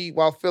 and maybe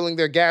while filling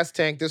their gas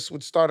tank, this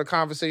would start a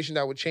conversation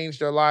that would change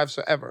their lives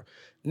forever.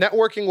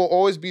 Networking will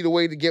always be the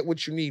way to get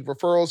what you need.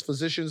 Referrals,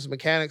 physicians,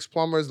 mechanics,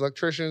 plumbers,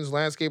 electricians,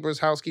 landscapers,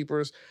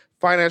 housekeepers,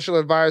 financial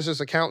advisors,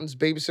 accountants,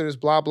 babysitters,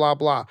 blah, blah,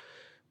 blah.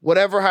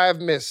 Whatever I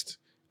have missed.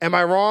 Am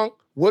I wrong?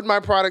 Would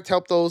my product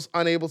help those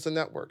unable to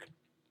network?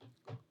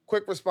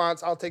 Quick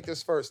response, I'll take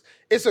this first.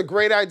 It's a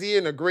great idea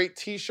and a great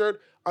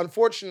t-shirt.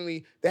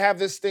 Unfortunately, they have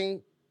this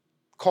thing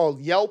called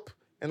Yelp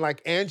and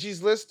like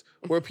Angie's List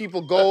where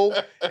people go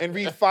and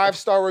read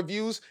 5-star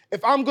reviews.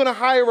 If I'm gonna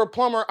hire a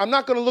plumber, I'm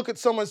not gonna look at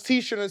someone's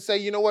t-shirt and say,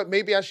 you know what,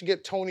 maybe I should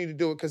get Tony to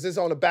do it because it's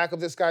on the back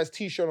of this guy's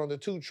t-shirt on the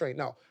 2 train.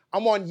 No,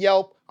 I'm on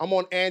Yelp, I'm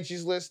on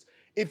Angie's List.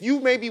 If you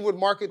maybe would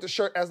market the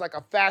shirt as like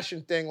a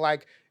fashion thing,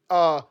 like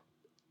a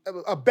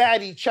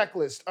baddie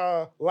checklist,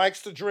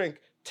 likes to drink,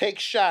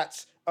 takes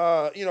shots,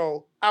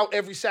 out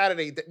every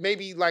Saturday,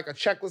 maybe like a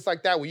checklist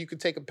like that where you could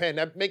take a pen,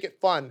 that make it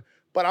fun.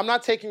 But I'm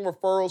not taking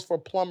referrals for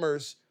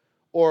plumbers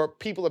or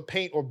people that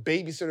paint or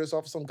babysitters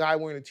off some guy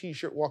wearing a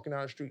t-shirt walking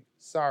down the street.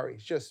 Sorry,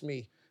 it's just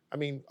me. I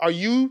mean, are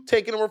you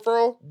taking a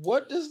referral?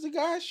 What does the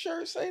guy's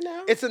shirt say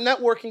now? It's a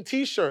networking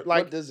t-shirt.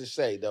 Like, what does it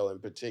say, though, in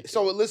particular?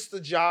 So it lists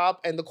the job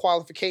and the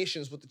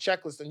qualifications with the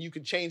checklist, and you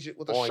can change it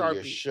with a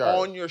Sharpie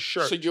on your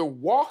shirt. So you're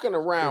walking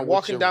around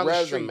with your down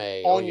resume the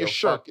street on your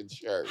fucking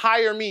shirt.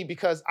 Hire me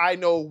because I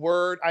know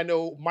Word, I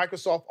know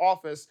Microsoft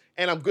Office,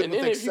 and I'm good with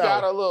Excel. And then if you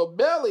got a little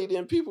belly,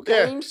 then people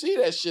can't even see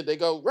that shit. They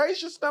go,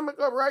 raise your stomach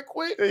up right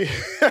quick.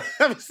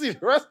 Let me see the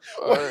rest.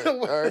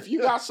 Or if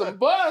you got some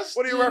bust,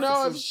 what are your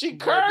references? If she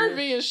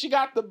curvy and she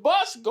got the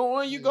bust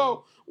going, you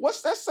go,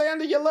 what's that say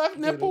under your left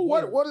nipple?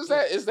 What is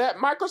that? Is that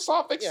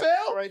Microsoft Excel?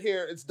 Yeah, right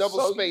here. It's double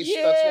spaced.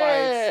 That's why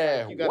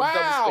it's like you got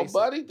double space.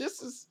 Buddy,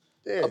 this is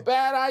Yeah. a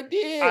bad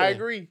idea. I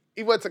agree.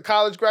 He went to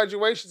college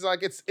graduations.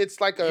 Like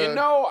it's like a. You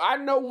know, I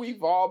know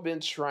we've all been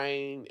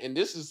trained, and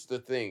this is the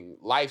thing: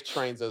 life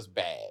trains us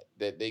bad.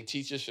 That they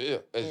teach us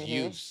as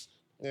youths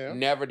Yeah.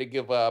 never to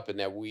give up, and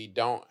that we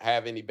don't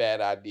have any bad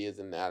ideas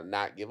and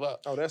not give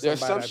up. Oh, there's There's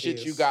some some bad shit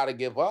ideas. you got to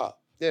give up.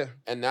 Yeah.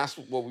 And that's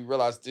what we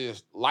realized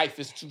is life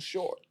is too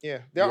short. Yeah.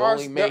 You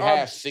only may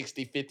have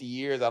 60, 50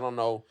 years. I don't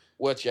know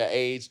what your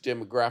age,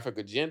 demographic,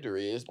 or gender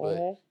is,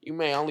 but you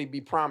may only be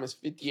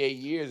promised 58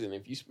 years. And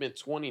if you spent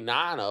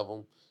 29 of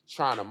them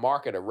trying to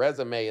market a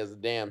resume as a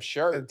damn a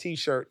shirt,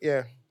 t-shirt.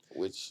 Yeah.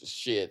 which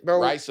shit, Bro.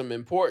 write some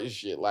important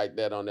shit like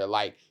that on there.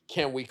 Like,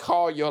 can we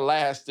call your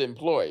last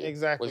employer?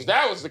 Exactly. Which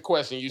that was the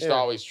question used to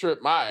always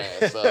trip my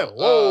ass up.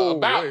 Whoa,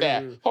 about wait,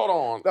 that. wait. Hold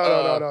on.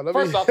 No. Let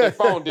First me- off, the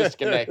phone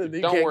disconnected.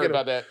 You Don't can't worry get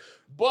about that.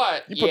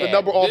 But You put the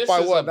number off this by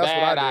is one. a That's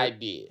what I bad did.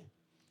 idea.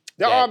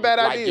 There are bad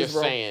like ideas,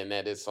 you're bro. saying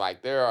that it's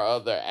like there are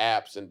other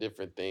apps and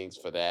different things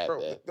for that. Bro,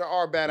 that there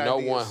are bad no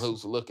ideas. one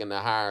who's looking to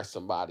hire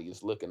somebody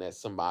is looking at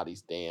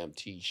somebody's damn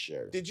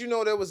t-shirt. Did you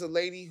know there was a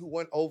lady who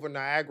went over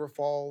Niagara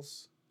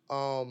Falls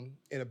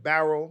in a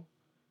barrel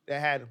that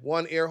had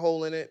one air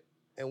hole in it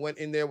and went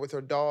in there with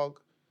her dog?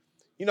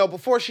 You know,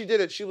 before she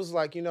did it, she was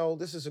like, you know,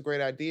 this is a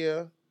great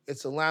idea.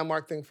 It's a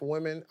landmark thing for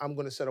women. I'm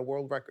going to set a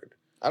world record.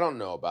 I don't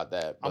know about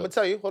that. I'm going to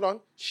tell you, hold on.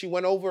 She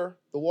went over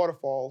the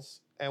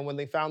waterfalls, and when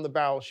they found the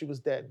barrel, she was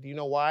dead. Do you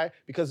know why?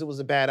 Because it was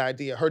a bad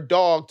idea. Her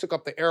dog took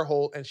up the air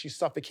hole, and she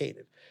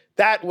suffocated.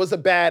 That was a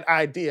bad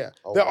idea.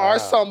 Oh, there wow. are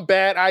some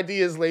bad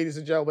ideas, ladies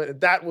and gentlemen.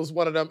 That was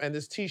one of them, and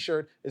this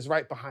T-shirt is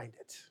right behind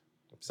it.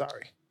 I'm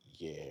sorry.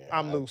 Yeah.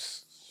 I'm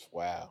loose.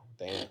 Wow.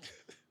 Damn.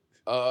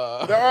 There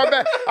are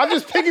bad. I'm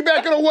just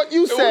piggybacking on what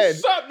you It said.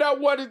 was something I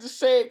wanted to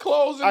say in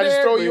closing. I just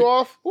there, throw but- you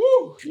off.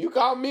 Woo, you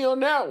caught me on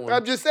that one.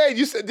 I'm just saying.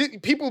 You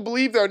said people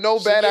believe there are no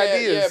bad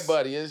ideas. Yeah,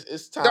 buddy.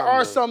 It's time. There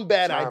are to- some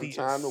bad ideas.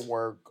 Time to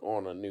work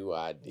on a new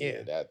idea.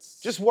 Yeah. That's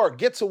Just work.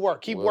 Get to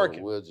work. Keep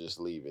working. We'll just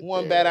leave it.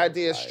 One there. bad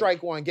idea, Like,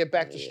 strike one. Get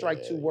back to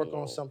strike two. yeah, Work you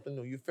on know. something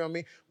new. You feel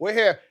me? We're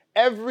here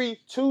every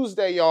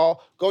Tuesday,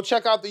 y'all. Go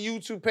check out the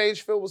YouTube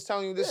page. Phil was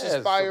telling you this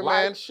is fire,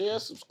 like, man. share,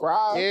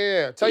 subscribe.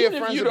 Yeah. Tell Even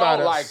your if friends you about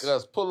don't us. like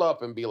us, pull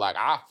up and be like,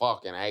 I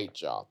fucking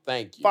hate y'all.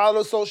 Thank you. Follow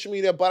the social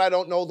media, but I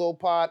don't know though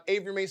pod.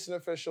 Avery Mason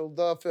Official,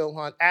 the Phil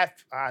Hunt at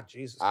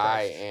Jesus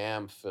I Christ.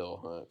 am Phil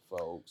Hunt,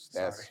 folks.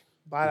 That's Sorry.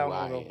 But I don't who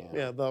I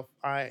know. am.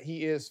 Yeah,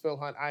 he is Phil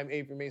Hunt. I'm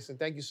Avery Mason.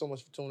 Thank you so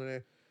much for tuning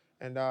in.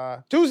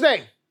 And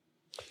Tuesday.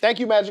 Thank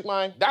you, Magic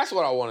Mind. that's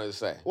what I wanted to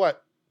say.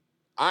 What?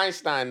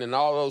 Einstein and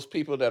all those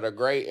people that are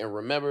great, and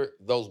remember,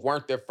 those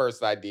weren't their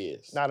first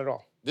ideas. Not at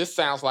all. This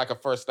sounds like a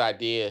first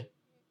idea.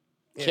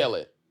 Yeah. Kill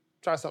it.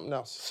 Try something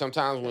else.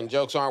 Sometimes when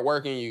jokes aren't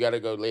working, you got to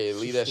go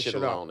leave that Switch shit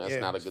it up. alone. That's Yeah,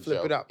 not a good flip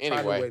joke. it up. Try a new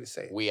Anyway, way to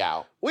say it. we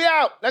out. We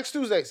out next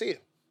Tuesday. See you.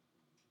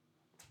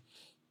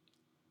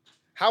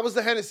 How was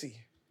the Hennessy?